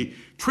kidding me?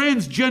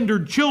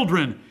 Transgendered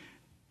children,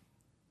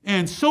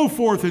 and so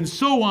forth and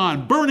so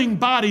on, burning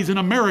bodies in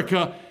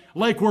America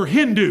like we're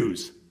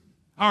Hindus.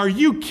 Are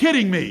you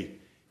kidding me?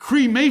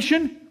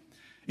 Cremation?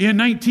 In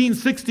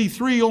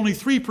 1963, only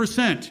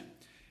 3%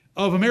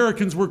 of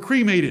Americans were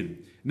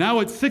cremated. Now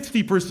it's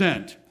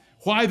 60%.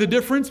 Why the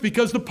difference?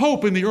 Because the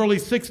Pope in the early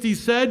 60s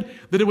said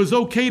that it was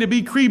okay to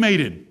be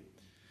cremated.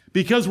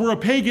 Because we're a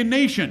pagan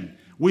nation.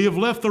 We have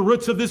left the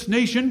roots of this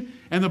nation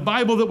and the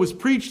Bible that was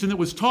preached and that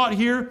was taught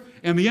here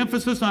and the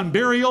emphasis on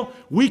burial.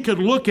 We could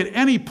look at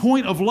any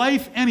point of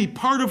life, any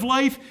part of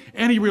life,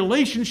 any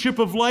relationship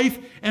of life,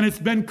 and it's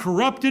been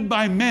corrupted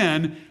by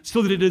men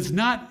so that it does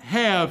not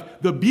have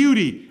the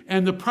beauty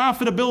and the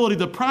profitability,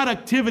 the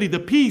productivity, the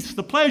peace,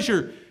 the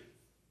pleasure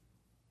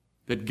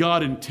that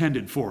God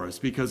intended for us,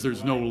 because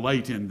there's no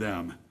light in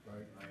them.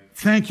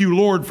 Thank you,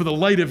 Lord, for the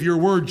light of your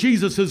word.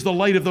 Jesus is the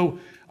light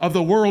of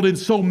the world in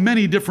so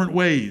many different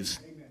ways.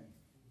 Amen.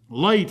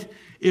 Light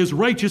is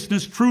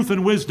righteousness, truth,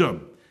 and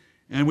wisdom.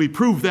 And we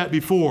proved that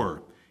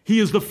before. He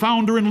is the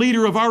founder and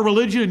leader of our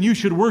religion, and you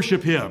should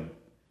worship him.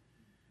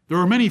 There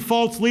are many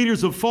false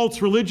leaders of false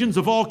religions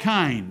of all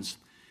kinds.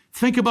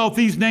 Think about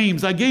these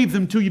names. I gave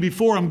them to you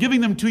before. I'm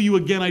giving them to you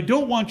again. I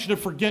don't want you to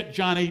forget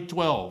John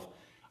 8:12.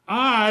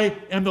 I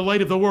am the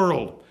light of the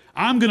world.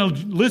 I'm going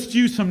to list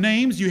you some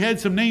names. You had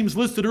some names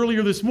listed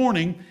earlier this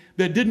morning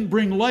that didn't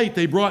bring light.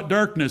 They brought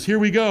darkness. Here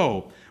we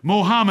go.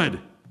 Mohammed.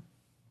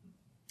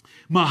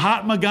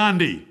 Mahatma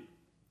Gandhi.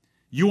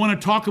 You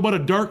want to talk about a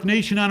dark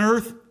nation on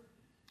earth?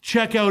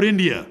 Check out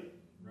India.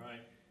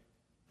 Right.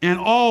 And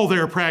all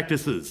their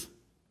practices.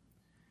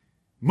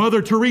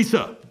 Mother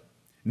Teresa.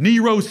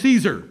 Nero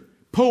Caesar.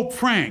 Pope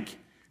Frank.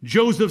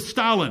 Joseph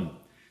Stalin.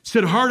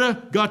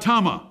 Siddhartha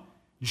Gautama.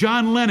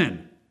 John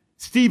Lennon.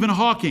 Stephen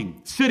Hawking,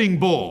 Sitting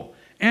Bull,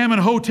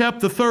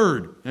 Amenhotep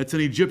III, that's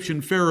an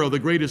Egyptian pharaoh, the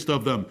greatest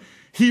of them,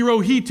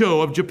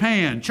 Hirohito of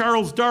Japan,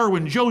 Charles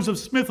Darwin, Joseph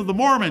Smith of the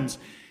Mormons,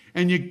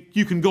 and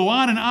you can go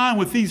on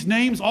with these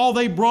names. All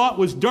they brought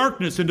was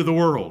darkness into the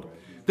world.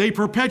 They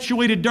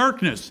perpetuated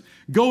darkness.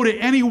 Go to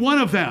any one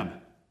of them.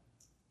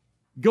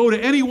 Go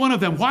to any one of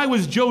them. Why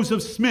was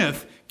Joseph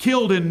Smith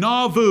killed in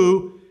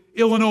Nauvoo,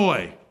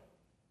 Illinois,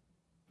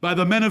 by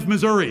the men of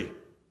Missouri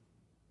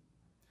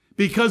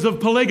because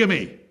of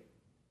polygamy.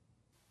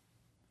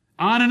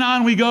 On and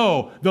on we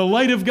go. The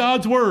light of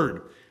God's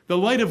Word. The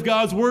light of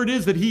God's Word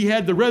is that he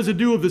had the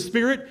residue of the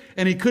Spirit,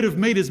 and he could have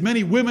made as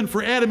many women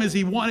for Adam as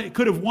he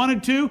could have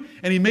wanted to,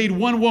 and he made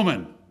one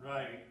woman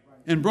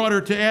and brought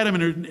her to Adam,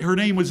 and her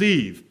name was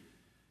Eve.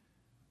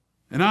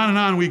 And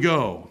on we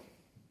go.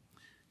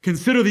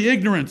 Consider the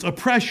ignorance,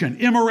 oppression,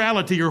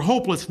 immorality, or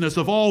hopelessness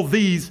of all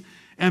these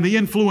and the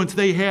influence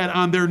they had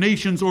on their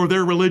nations or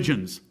their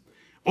religions.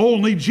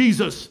 Only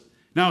Jesus.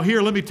 Now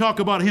here, let me talk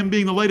about him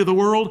being the light of the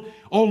world.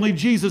 Only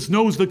Jesus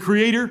knows the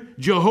Creator,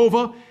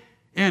 Jehovah,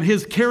 and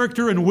his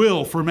character and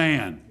will for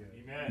man.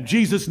 Amen.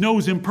 Jesus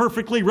knows him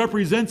perfectly,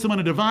 represents him on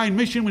a divine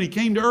mission when he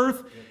came to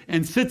earth,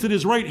 and sits at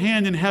his right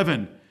hand in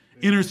heaven,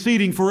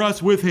 interceding for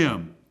us with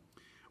him.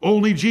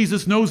 Only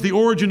Jesus knows the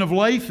origin of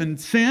life and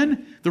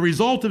sin, the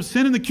result of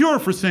sin, and the cure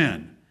for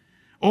sin.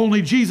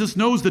 Only Jesus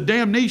knows the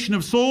damnation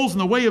of souls and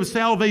the way of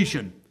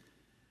salvation.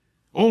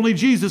 Only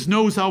Jesus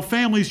knows how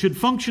families should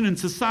function and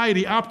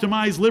society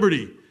optimize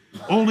liberty.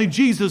 Only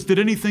Jesus did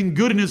anything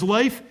good in his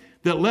life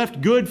that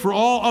left good for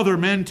all other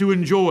men to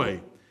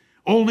enjoy.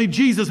 Only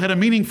Jesus had a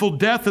meaningful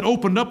death that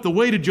opened up the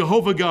way to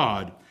Jehovah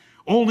God.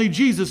 Only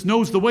Jesus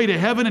knows the way to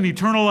heaven and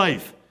eternal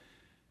life.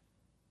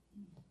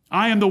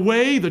 I am the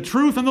way, the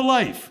truth, and the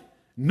life.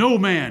 No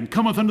man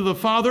cometh unto the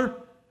Father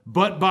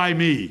but by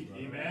me.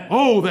 Amen.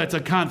 Oh, that's a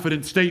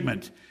confident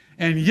statement.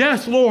 And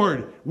yes,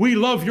 Lord, we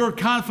love your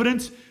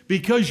confidence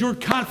because your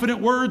confident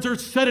words are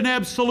set in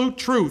absolute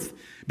truth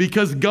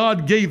because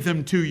God gave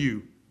them to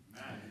you.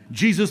 Amen.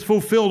 Jesus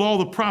fulfilled all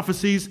the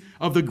prophecies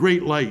of the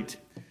great light.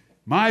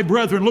 My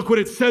brethren, look what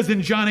it says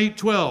in John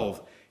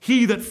 8:12.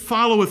 He that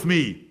followeth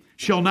me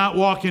shall not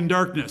walk in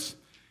darkness.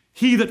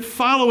 He that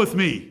followeth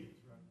me.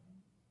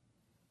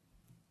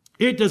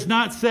 It does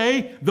not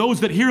say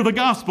those that hear the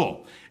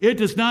gospel. It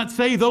does not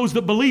say those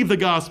that believe the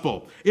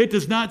gospel. It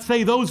does not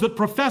say those that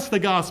profess the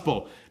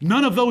gospel.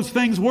 None of those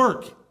things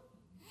work.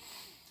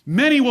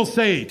 Many will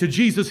say to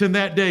Jesus in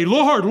that day,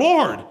 Lord,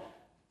 Lord,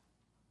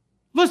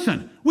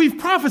 listen, we've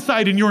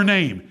prophesied in your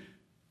name.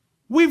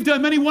 We've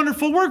done many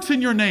wonderful works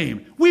in your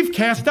name. We've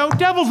cast out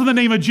devils in the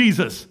name of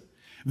Jesus.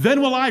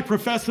 Then will I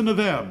profess unto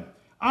them,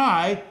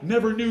 I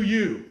never knew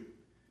you.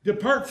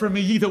 Depart from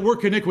me, ye that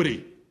work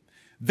iniquity.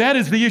 That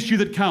is the issue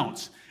that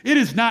counts. It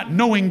is not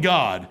knowing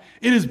God.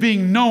 It is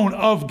being known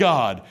of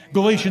God.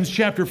 Galatians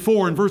chapter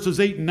 4 and verses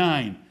 8 and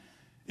 9.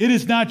 It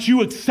is not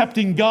you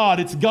accepting God.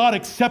 It's God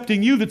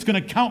accepting you that's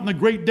going to count in the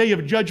great day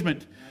of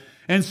judgment.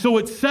 And so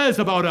it says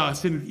about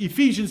us in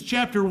Ephesians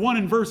chapter 1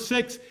 and verse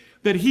 6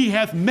 that he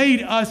hath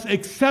made us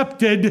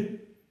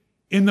accepted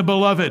in the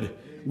beloved.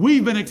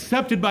 We've been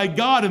accepted by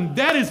God, and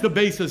that is the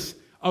basis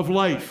of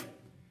life,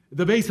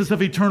 the basis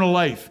of eternal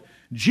life.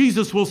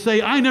 Jesus will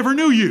say, I never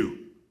knew you.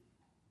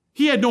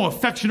 He had no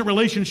affectionate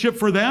relationship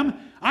for them.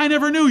 I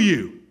never knew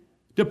you.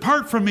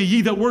 Depart from me,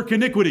 ye that work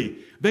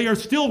iniquity. They are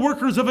still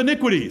workers of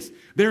iniquities.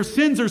 Their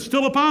sins are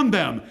still upon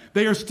them.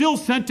 They are still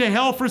sent to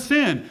hell for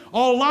sin.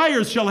 All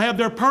liars shall have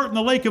their part in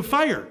the lake of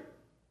fire,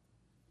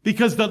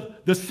 because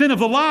the sin of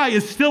the lie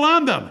is still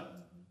on them.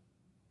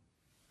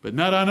 But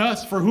not on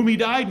us, for whom he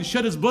died and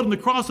shed his blood on the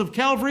cross of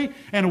Calvary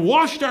and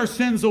washed our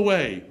sins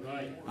away.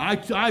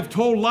 I've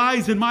told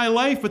lies in my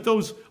life, but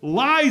those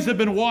lies have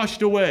been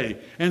washed away.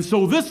 And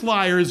so this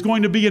liar is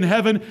going to be in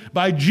heaven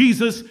by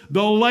Jesus,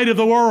 the light of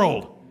the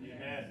world.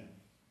 Amen.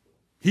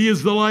 He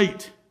is the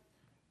light.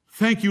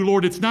 Thank you,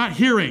 Lord. It's not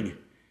hearing.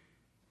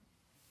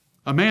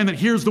 A man that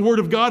hears the word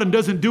of God and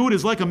doesn't do it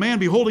is like a man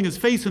beholding his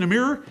face in a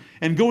mirror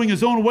and going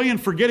his own way and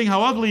forgetting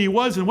how ugly he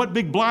was and what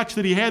big blotch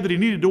that he had that he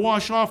needed to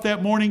wash off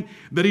that morning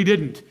that he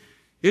didn't.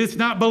 It's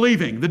not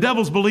believing. The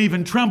devils believe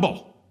and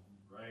tremble.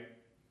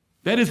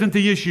 That isn't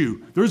the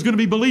issue. There's going to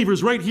be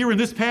believers right here in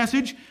this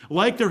passage,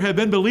 like there have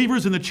been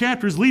believers in the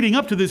chapters leading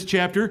up to this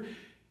chapter,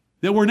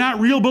 that were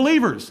not real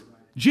believers.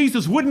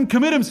 Jesus wouldn't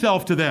commit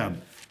himself to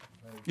them.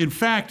 In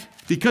fact,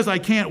 because I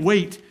can't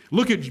wait,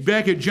 look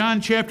back at John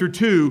chapter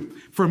 2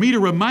 for me to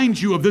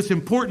remind you of this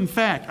important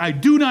fact. I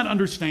do not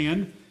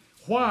understand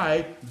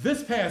why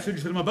this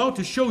passage that I'm about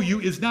to show you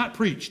is not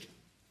preached.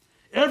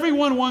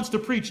 Everyone wants to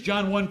preach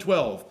John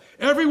 1:12.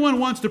 Everyone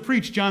wants to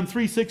preach John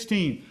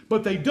 3:16,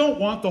 but they don't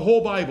want the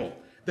whole Bible.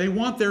 They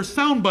want their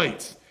sound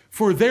bites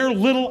for their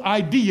little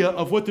idea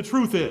of what the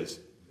truth is.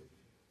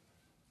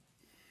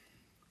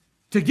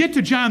 To get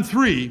to John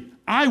 3,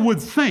 I would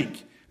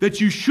think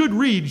that you should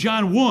read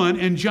John 1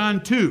 and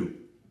John 2.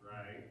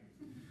 Right.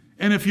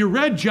 And if you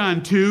read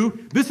John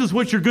 2, this is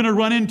what you're going to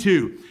run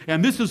into.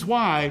 And this is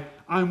why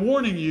I'm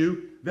warning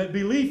you that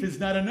belief is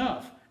not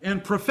enough,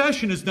 and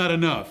profession is not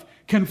enough.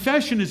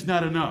 Confession is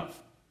not enough.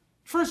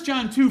 1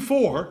 John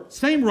 2:4,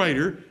 same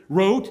writer,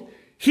 wrote,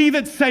 He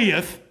that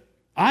saith,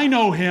 I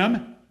know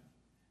him,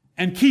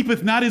 and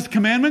keepeth not his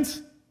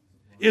commandments,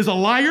 is a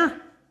liar,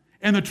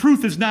 and the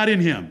truth is not in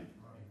him.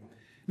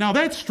 Now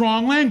that's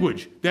strong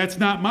language. That's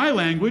not my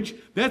language.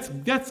 That's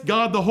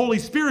God the Holy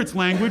Spirit's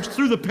language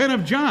through the pen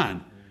of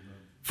John.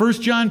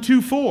 1 John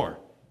 2:4.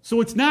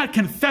 So it's not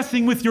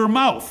confessing with your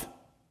mouth.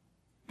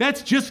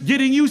 That's just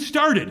getting you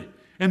started.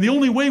 And the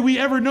only way we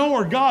ever know,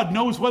 or God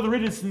knows whether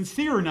it is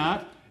sincere or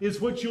not, is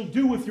what you'll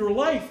do with your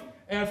life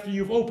after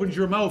you've opened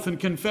your mouth and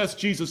confessed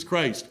Jesus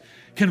Christ.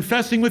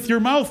 Confessing with your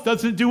mouth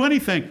doesn't do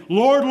anything.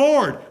 Lord,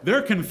 Lord.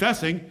 They're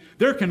confessing.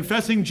 They're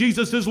confessing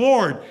Jesus is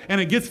Lord,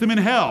 and it gets them in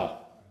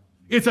hell.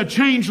 It's a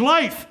changed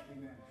life.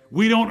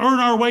 We don't earn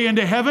our way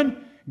into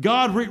heaven.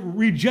 God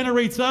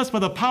regenerates us by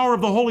the power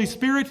of the Holy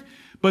Spirit,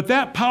 but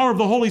that power of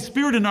the Holy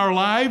Spirit in our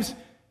lives,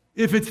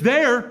 if it's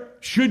there,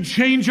 should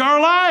change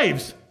our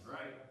lives.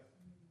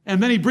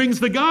 And then he brings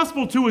the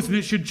gospel to us, and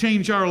it should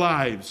change our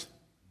lives.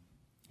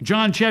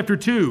 John chapter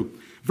 2,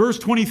 verse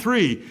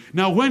 23.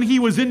 Now when he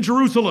was in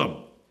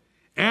Jerusalem,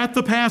 at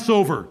the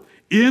Passover,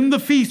 in the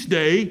feast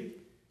day,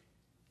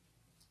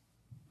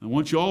 I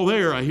want you all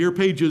there. I hear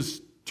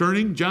pages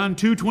turning. John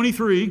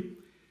 2:23.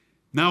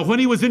 Now when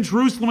he was in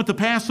Jerusalem at the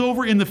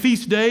Passover, in the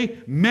feast day,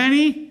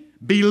 many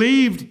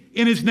believed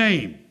in his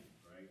name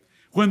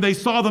when they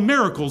saw the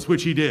miracles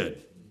which he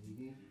did.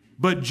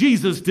 But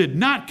Jesus did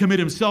not commit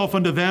himself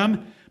unto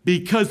them,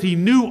 because he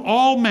knew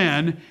all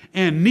men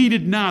and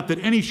needed not that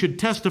any should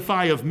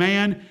testify of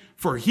man,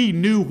 for he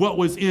knew what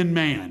was in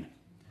man.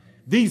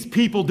 These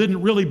people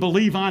didn't really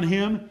believe on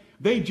him.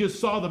 They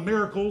just saw the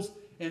miracles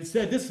and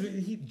said,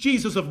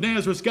 Jesus of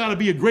Nazareth's got to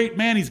be a great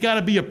man. He's got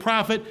to be a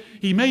prophet.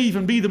 He may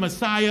even be the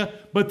Messiah,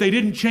 but they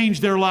didn't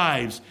change their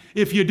lives.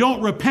 If you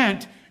don't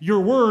repent, your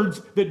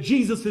words that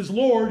Jesus is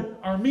Lord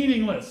are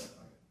meaningless.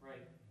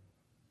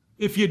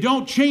 If you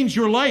don't change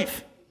your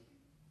life,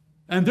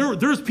 and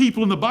there's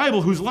people in the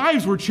Bible whose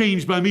lives were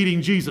changed by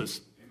meeting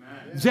Jesus.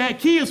 Amen.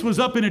 Zacchaeus was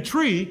up in a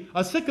tree,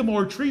 a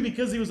sycamore tree,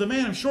 because he was a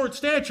man of short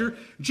stature.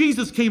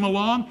 Jesus came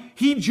along.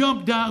 He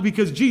jumped down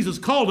because Jesus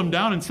called him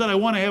down and said, I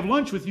want to have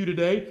lunch with you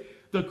today.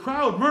 The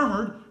crowd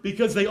murmured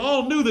because they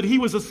all knew that he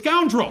was a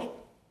scoundrel.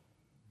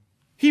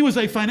 He was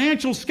a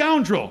financial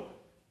scoundrel.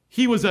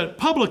 He was a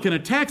publican, a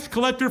tax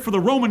collector for the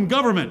Roman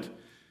government.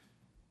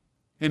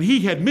 And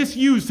he had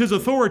misused his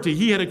authority.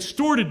 He had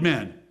extorted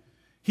men.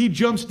 He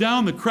jumps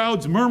down, the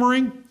crowd's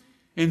murmuring,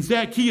 and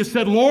Zacchaeus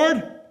said,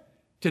 Lord,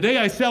 today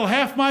I sell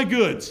half my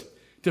goods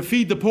to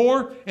feed the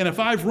poor, and if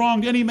I've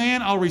wronged any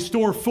man, I'll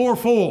restore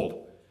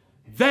fourfold.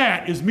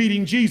 That is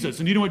meeting Jesus.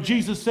 And you know what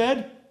Jesus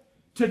said?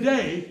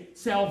 Today,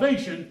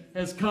 salvation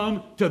has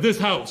come to this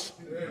house.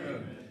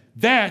 Amen.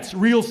 That's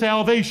real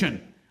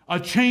salvation,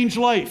 a changed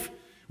life.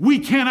 We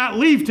cannot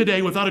leave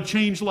today without a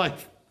changed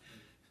life.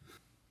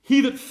 He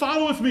that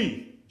followeth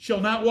me shall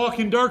not walk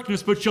in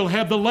darkness, but shall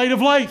have the light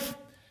of life.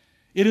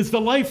 It is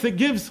the life that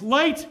gives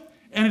light,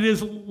 and it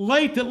is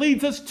light that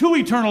leads us to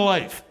eternal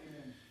life.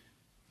 Amen.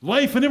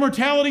 Life and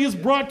immortality is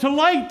brought to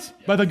light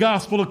by the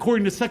gospel,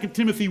 according to 2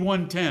 Timothy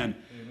 1:10.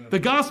 Amen. The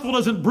gospel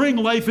doesn't bring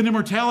life and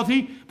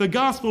immortality. The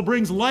gospel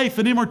brings life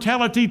and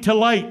immortality to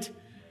light,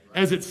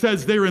 as it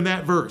says there in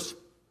that verse.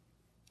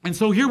 And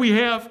so here we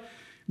have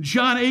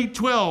John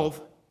 8:12.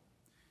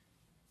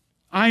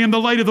 I am the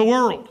light of the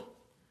world.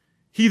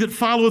 He that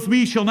followeth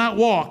me shall not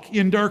walk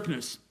in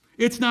darkness.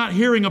 It's not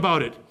hearing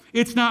about it.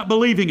 It's not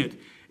believing it.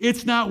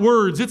 It's not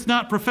words. It's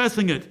not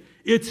professing it.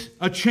 It's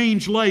a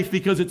changed life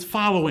because it's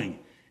following.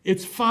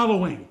 It's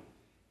following.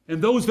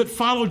 And those that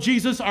follow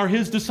Jesus are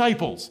his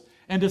disciples.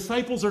 And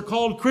disciples are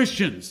called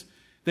Christians.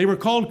 They were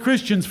called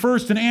Christians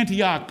first in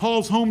Antioch,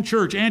 Paul's home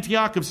church,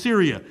 Antioch of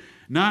Syria,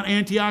 not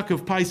Antioch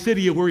of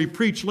Pisidia, where he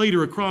preached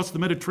later across the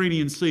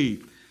Mediterranean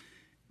Sea.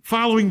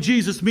 Following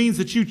Jesus means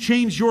that you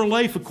change your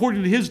life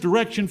according to his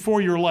direction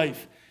for your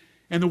life.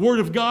 And the Word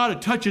of God,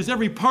 it touches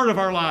every part of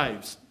our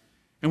lives.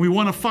 And we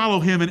want to follow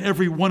him in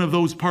every one of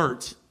those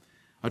parts.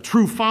 A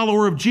true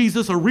follower of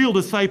Jesus, a real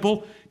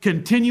disciple,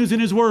 continues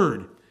in his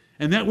word.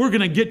 And that we're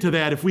going to get to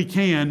that if we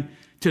can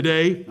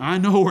today. I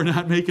know we're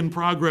not making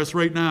progress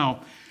right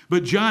now.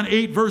 But John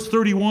 8, verse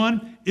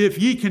 31, if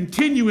ye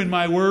continue in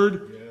my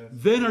word,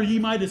 then are ye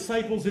my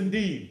disciples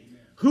indeed.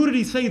 Who did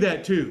he say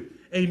that to?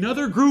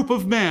 Another group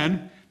of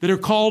men that are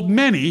called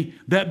many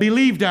that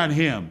believed on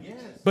him.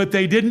 But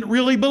they didn't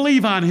really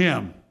believe on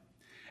him.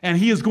 And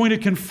he is going to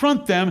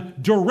confront them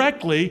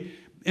directly.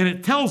 And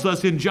it tells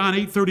us in John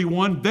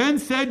 8:31, then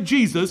said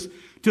Jesus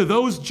to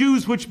those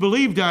Jews which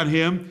believed on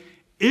him,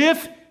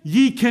 if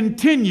ye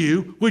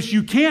continue, which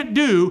you can't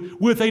do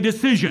with a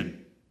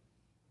decision.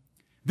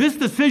 This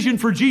decision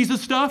for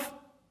Jesus stuff,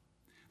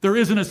 there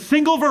isn't a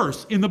single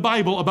verse in the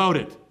Bible about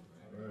it.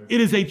 It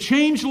is a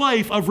changed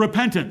life of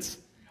repentance,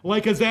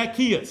 like a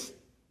Zacchaeus.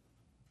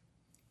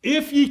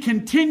 If ye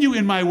continue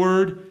in my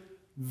word,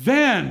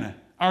 then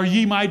are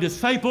ye my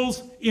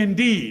disciples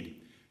indeed?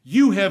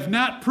 You have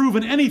not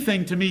proven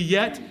anything to me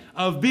yet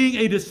of being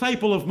a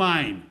disciple of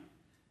mine.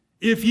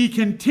 If ye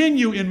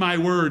continue in my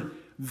word,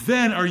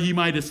 then are ye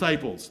my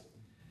disciples.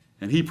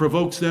 And he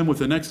provokes them with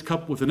the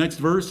next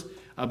verse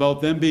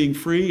about them being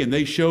free, and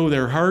they show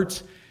their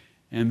hearts,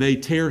 and they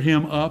tear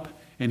him up,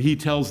 and he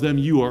tells them,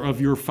 you are of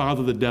your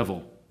father the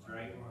devil.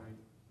 Right.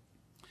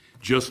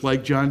 Just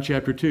like John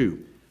chapter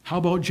 2. How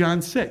about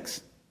John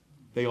 6?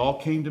 They all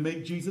came to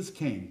make Jesus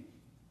king.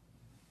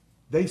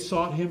 They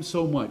sought him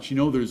so much. You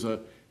know, there's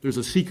a There's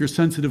a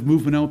seeker-sensitive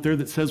movement out there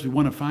that says we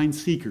want to find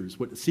seekers.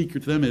 What a seeker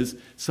to them is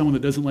someone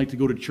that doesn't like to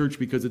go to church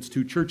because it's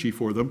too churchy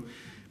for them.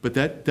 But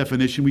that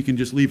definition we can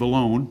just leave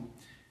alone.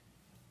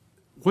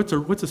 What's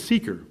a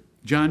seeker?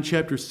 John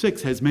chapter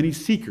 6 has many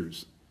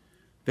seekers.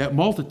 That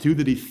multitude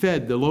that he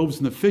fed, the loaves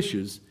and the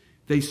fishes,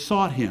 they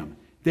sought him.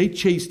 They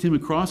chased him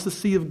across the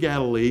Sea of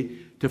Galilee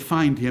to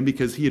find him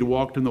because he had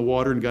walked in the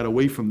water and got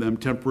away from them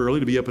temporarily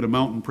to be up in a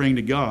mountain praying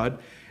to God.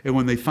 And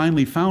when they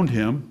finally found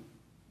him,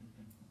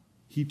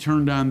 he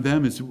turned on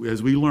them, as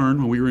we learned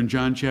when we were in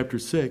John chapter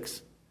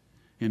 6,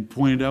 and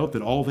pointed out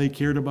that all they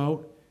cared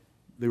about,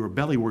 they were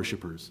belly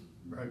worshipers.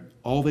 Right.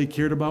 All they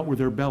cared about were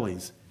their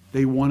bellies.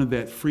 They wanted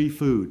that free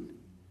food.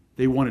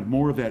 They wanted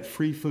more of that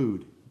free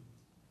food.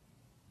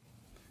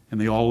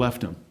 And they all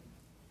left him.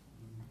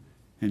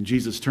 And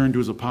Jesus turned to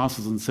his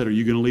apostles and said, "Are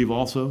you going to leave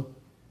also?"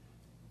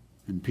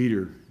 And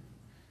Peter,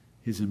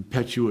 his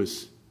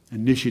impetuous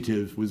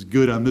initiative was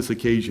good on this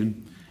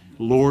occasion.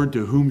 "Lord,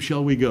 to whom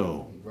shall we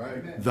go?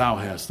 Right. Thou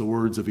hast the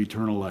words of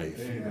eternal life."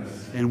 Amen.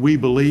 And we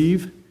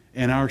believe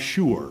and are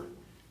sure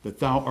that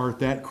thou art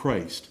that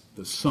Christ,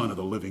 the Son of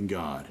the living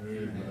God.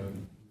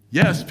 Amen.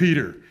 Yes,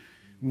 Peter,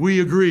 we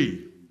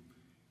agree.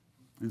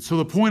 And so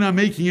the point I'm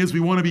making is we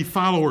want to be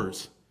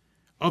followers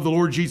of the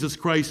Lord Jesus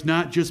Christ,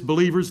 not just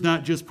believers,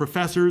 not just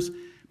professors,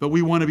 but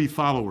we want to be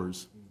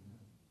followers.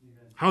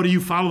 How do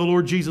you follow the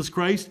Lord Jesus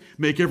Christ?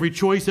 Make every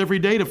choice every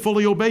day to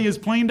fully obey his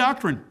plain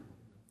doctrine.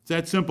 It's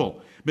that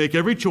simple. Make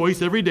every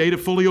choice every day to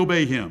fully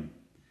obey him.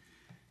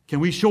 Can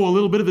we show a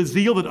little bit of the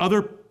zeal that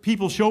other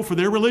people show for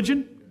their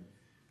religion?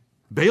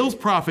 Baal's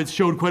prophets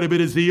showed quite a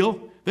bit of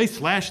zeal. They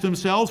slashed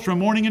themselves from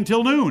morning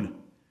until noon.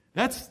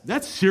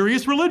 That's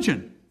serious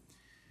religion.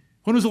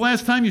 When was the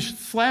last time you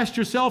slashed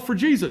yourself for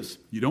Jesus?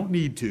 You don't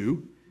need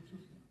to.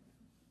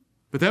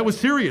 But that was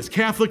serious.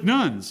 Catholic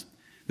nuns,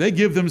 they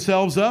give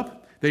themselves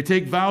up. They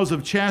take vows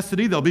of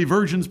chastity. They'll be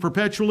virgins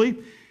perpetually.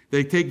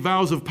 They take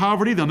vows of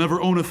poverty. They'll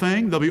never own a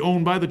thing. They'll be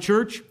owned by the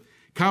church.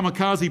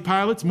 Kamikaze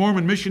pilots,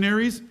 Mormon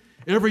missionaries,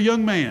 every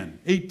young man,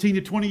 18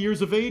 to 20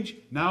 years of age,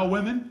 now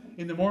women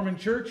in the Mormon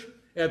church,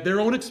 at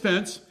their own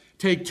expense,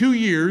 take 2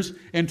 years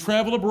and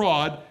travel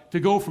abroad to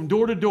go from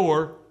door to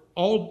door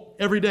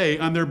every day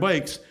on their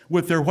bikes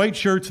with their white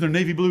shirts and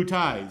their navy blue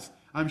ties.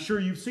 I'm sure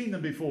you've seen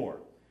them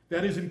before.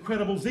 That is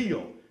incredible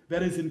zeal.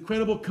 That is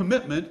incredible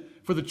commitment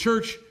for the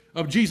church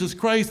of Jesus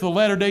Christ, the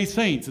Latter-day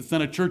Saints. It's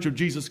not a church of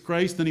Jesus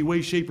Christ in any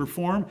way, shape, or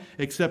form,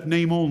 except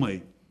name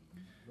only.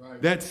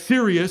 Right. That's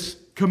serious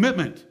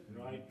commitment.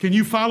 Right. Can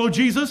you follow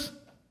Jesus?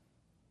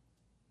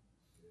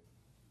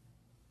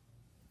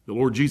 The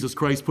Lord Jesus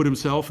Christ put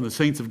himself and the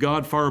saints of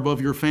God far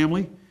above your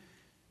family.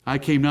 "I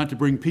came not to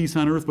bring peace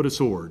on earth, but a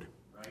sword."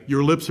 Right.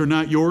 Your lips are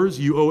not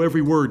yours. You owe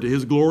every word to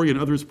his glory and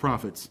others'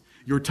 profits.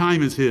 Your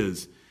time is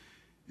his,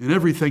 and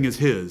everything is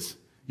his.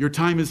 Your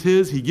time is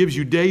his. He gives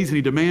you days, and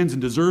he demands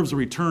and deserves a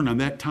return on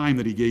that time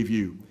that he gave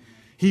you.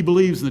 He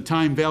believes in the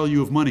time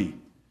value of money,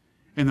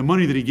 and the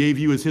money that he gave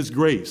you is his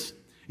grace.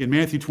 In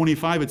Matthew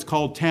 25, it's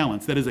called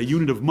talents. That is a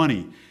unit of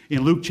money.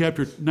 In Luke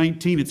chapter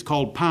 19, it's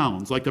called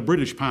pounds, like the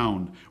British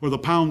pound or the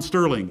pound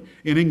sterling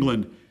in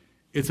England.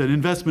 It's an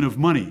investment of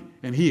money,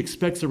 and he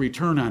expects a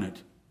return on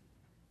it.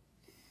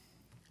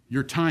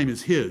 Your time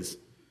is his.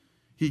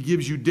 He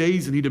gives you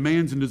days, and he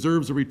demands and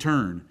deserves a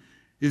return.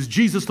 Is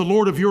Jesus the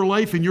Lord of your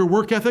life and your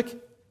work ethic?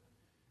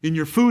 In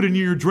your food and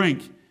in your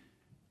drink?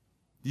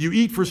 Do you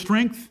eat for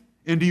strength,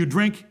 and do you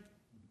drink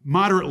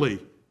moderately,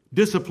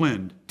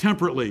 disciplined,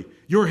 temperately?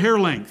 Your hair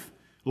length,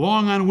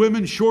 long on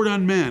women, short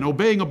on men,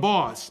 obeying a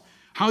boss,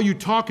 how you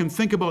talk and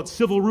think about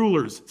civil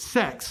rulers,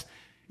 sex.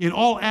 In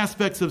all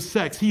aspects of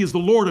sex, he is the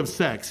Lord of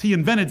sex. He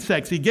invented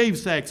sex. He gave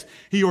sex.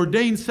 He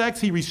ordained sex.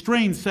 He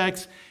restrained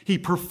sex. He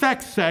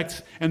perfects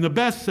sex. And the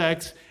best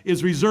sex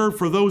is reserved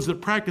for those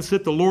that practice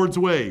it the Lord's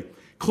way.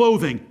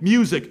 Clothing,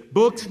 music,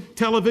 books,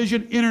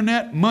 television,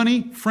 internet,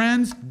 money,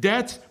 friends,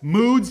 debts,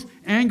 moods,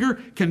 anger,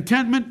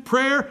 contentment,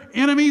 prayer,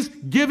 enemies,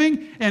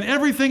 giving, and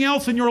everything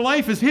else in your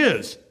life is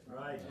his.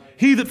 Right.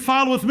 He that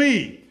followeth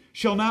me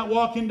shall not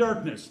walk in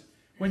darkness.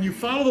 When you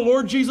follow the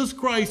Lord Jesus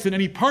Christ in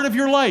any part of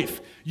your life,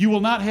 you will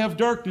not have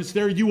darkness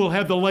there. You will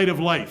have the light of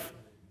life,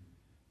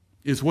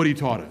 is what he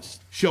taught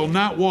us. Shall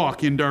not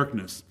walk in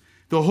darkness.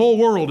 The whole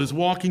world is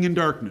walking in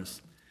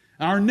darkness.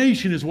 Our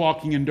nation is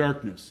walking in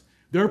darkness.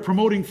 They're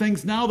promoting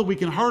things now that we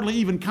can hardly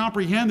even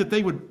comprehend that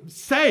they would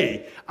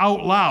say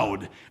out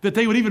loud, that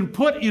they would even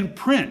put in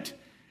print.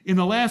 In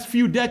the last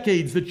few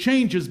decades, the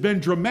change has been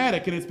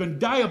dramatic and it's been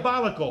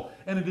diabolical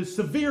and it is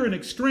severe and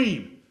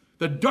extreme.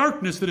 The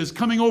darkness that is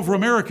coming over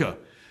America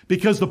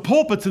because the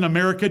pulpits in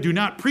America do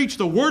not preach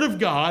the Word of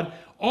God,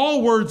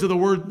 all words of the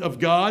Word of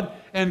God,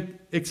 and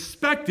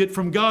expect it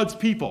from God's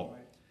people.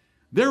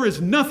 There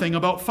is nothing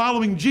about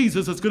following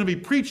Jesus that's going to be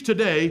preached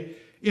today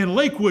in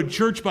Lakewood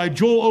Church by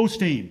Joel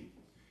Osteen.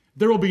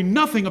 There will be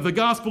nothing of the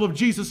gospel of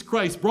Jesus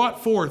Christ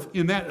brought forth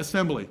in that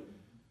assembly.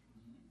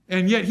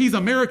 And yet he's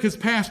America's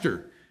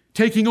pastor,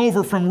 taking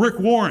over from Rick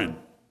Warren,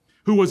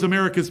 who was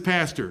America's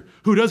pastor,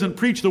 who doesn't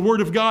preach the Word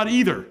of God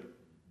either.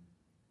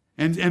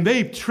 And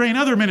they train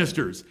other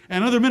ministers,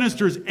 and other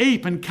ministers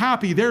ape and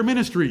copy their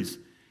ministries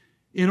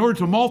in order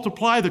to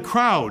multiply the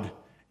crowd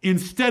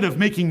instead of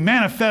making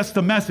manifest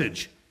the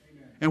message.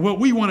 And what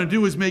we want to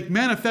do is make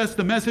manifest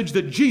the message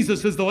that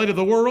Jesus is the light of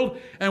the world,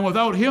 and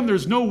without him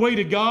there's no way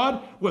to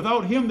God.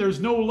 Without him there's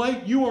no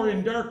light. You are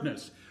in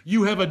darkness.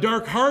 You have a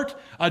dark heart,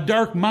 a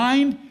dark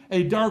mind,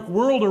 a dark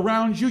world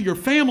around you. Your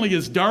family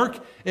is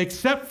dark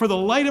except for the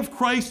light of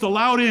Christ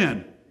allowed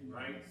in.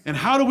 And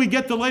how do we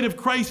get the light of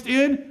Christ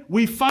in?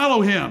 We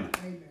follow him.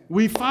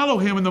 We follow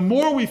him, and the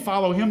more we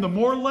follow him, the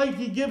more light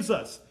he gives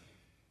us.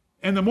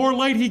 And the more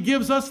light he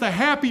gives us, the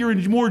happier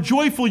and more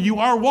joyful you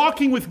are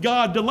walking with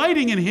God,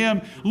 delighting in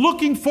him,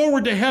 looking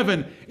forward to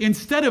heaven,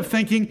 instead of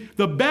thinking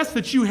the best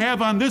that you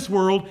have on this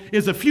world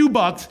is a few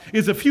bucks,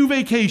 is a few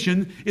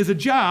vacations, is a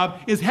job,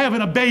 is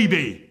having a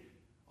baby.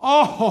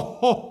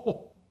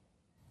 Oh,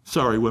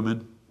 sorry,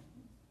 women.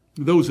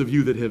 Those of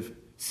you that have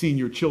seen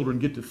your children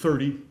get to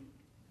 30,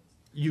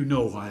 you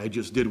know why I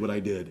just did what I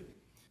did.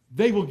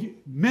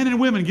 Men and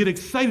women get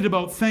excited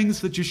about things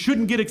that you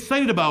shouldn't get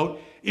excited about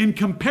in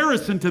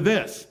comparison to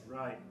this.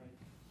 Right.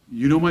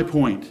 You know my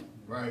point.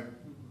 Right.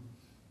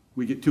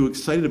 We get too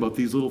excited about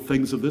these little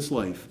things of this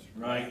life.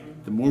 Right.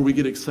 The more we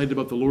get excited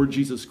about the Lord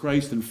Jesus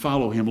Christ and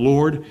follow him,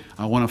 Lord,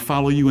 I want to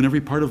follow you in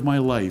every part of my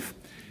life.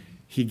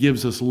 He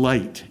gives us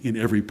light in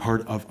every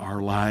part of our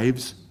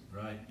lives.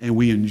 Right. And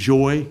we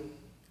enjoy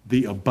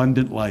the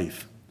abundant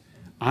life.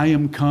 I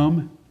am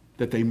come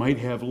that they might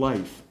have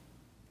life,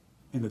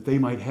 and that they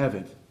might have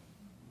it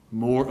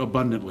more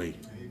abundantly.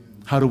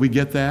 How do we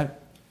get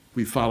that?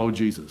 We follow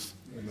Jesus.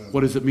 Amen. What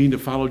does it mean to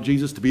follow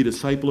Jesus? To be a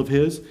disciple of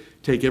his?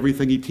 Take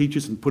everything he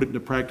teaches and put it into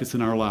practice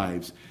in our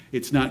lives.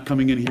 It's not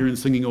coming in here and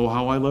singing, oh,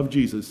 how I love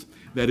Jesus.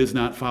 That is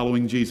not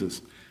following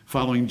Jesus.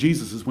 Following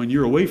Jesus is when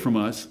you're away from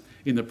us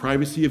in the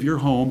privacy of your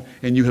home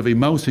and you have a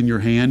mouse in your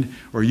hand,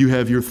 or you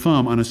have your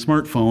thumb on a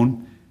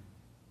smartphone,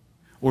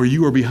 or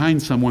you are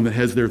behind someone that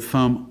has their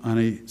thumb on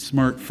a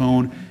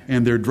smartphone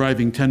and they're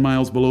driving 10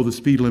 miles below the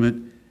speed limit,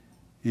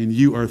 and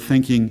you are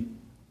thinking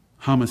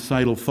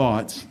homicidal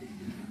thoughts.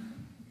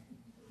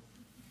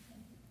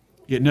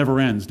 It never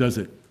ends, does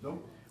it?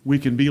 Nope. We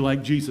can be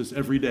like Jesus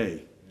every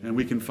day, and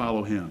we can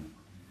follow him.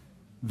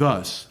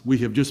 Thus, we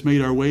have just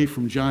made our way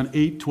from John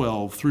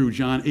 8:12 through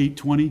John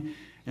 8:20,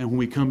 and when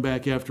we come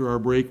back after our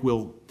break,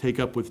 we'll take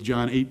up with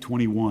John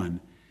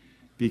 8:21.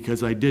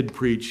 Because I did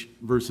preach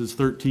verses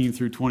 13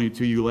 through 20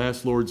 to you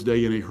last Lord's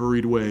Day in a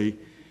hurried way.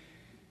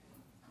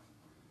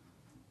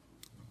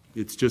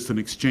 It's just an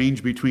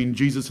exchange between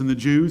Jesus and the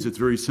Jews. It's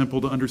very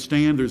simple to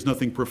understand. There's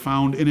nothing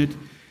profound in it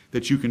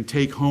that you can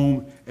take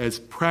home as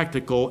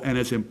practical and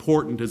as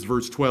important as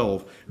verse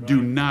 12. Right.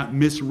 Do not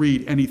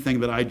misread anything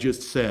that I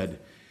just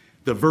said.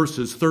 The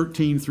verses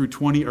 13 through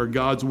 20 are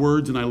God's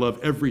words, and I love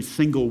every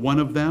single one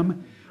of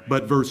them.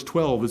 But verse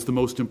 12 is the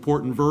most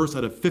important verse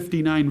out of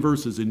 59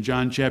 verses in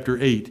John chapter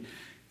 8.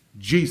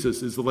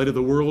 Jesus is the light of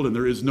the world, and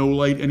there is no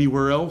light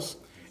anywhere else.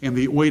 And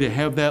the way to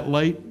have that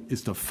light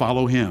is to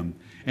follow him.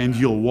 And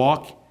you'll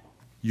walk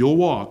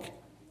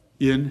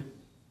in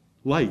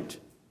light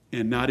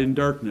and not in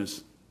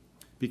darkness,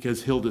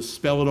 because he'll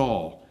dispel it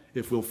all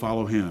if we'll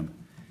follow him.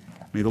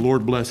 May the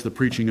Lord bless the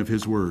preaching of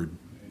his word.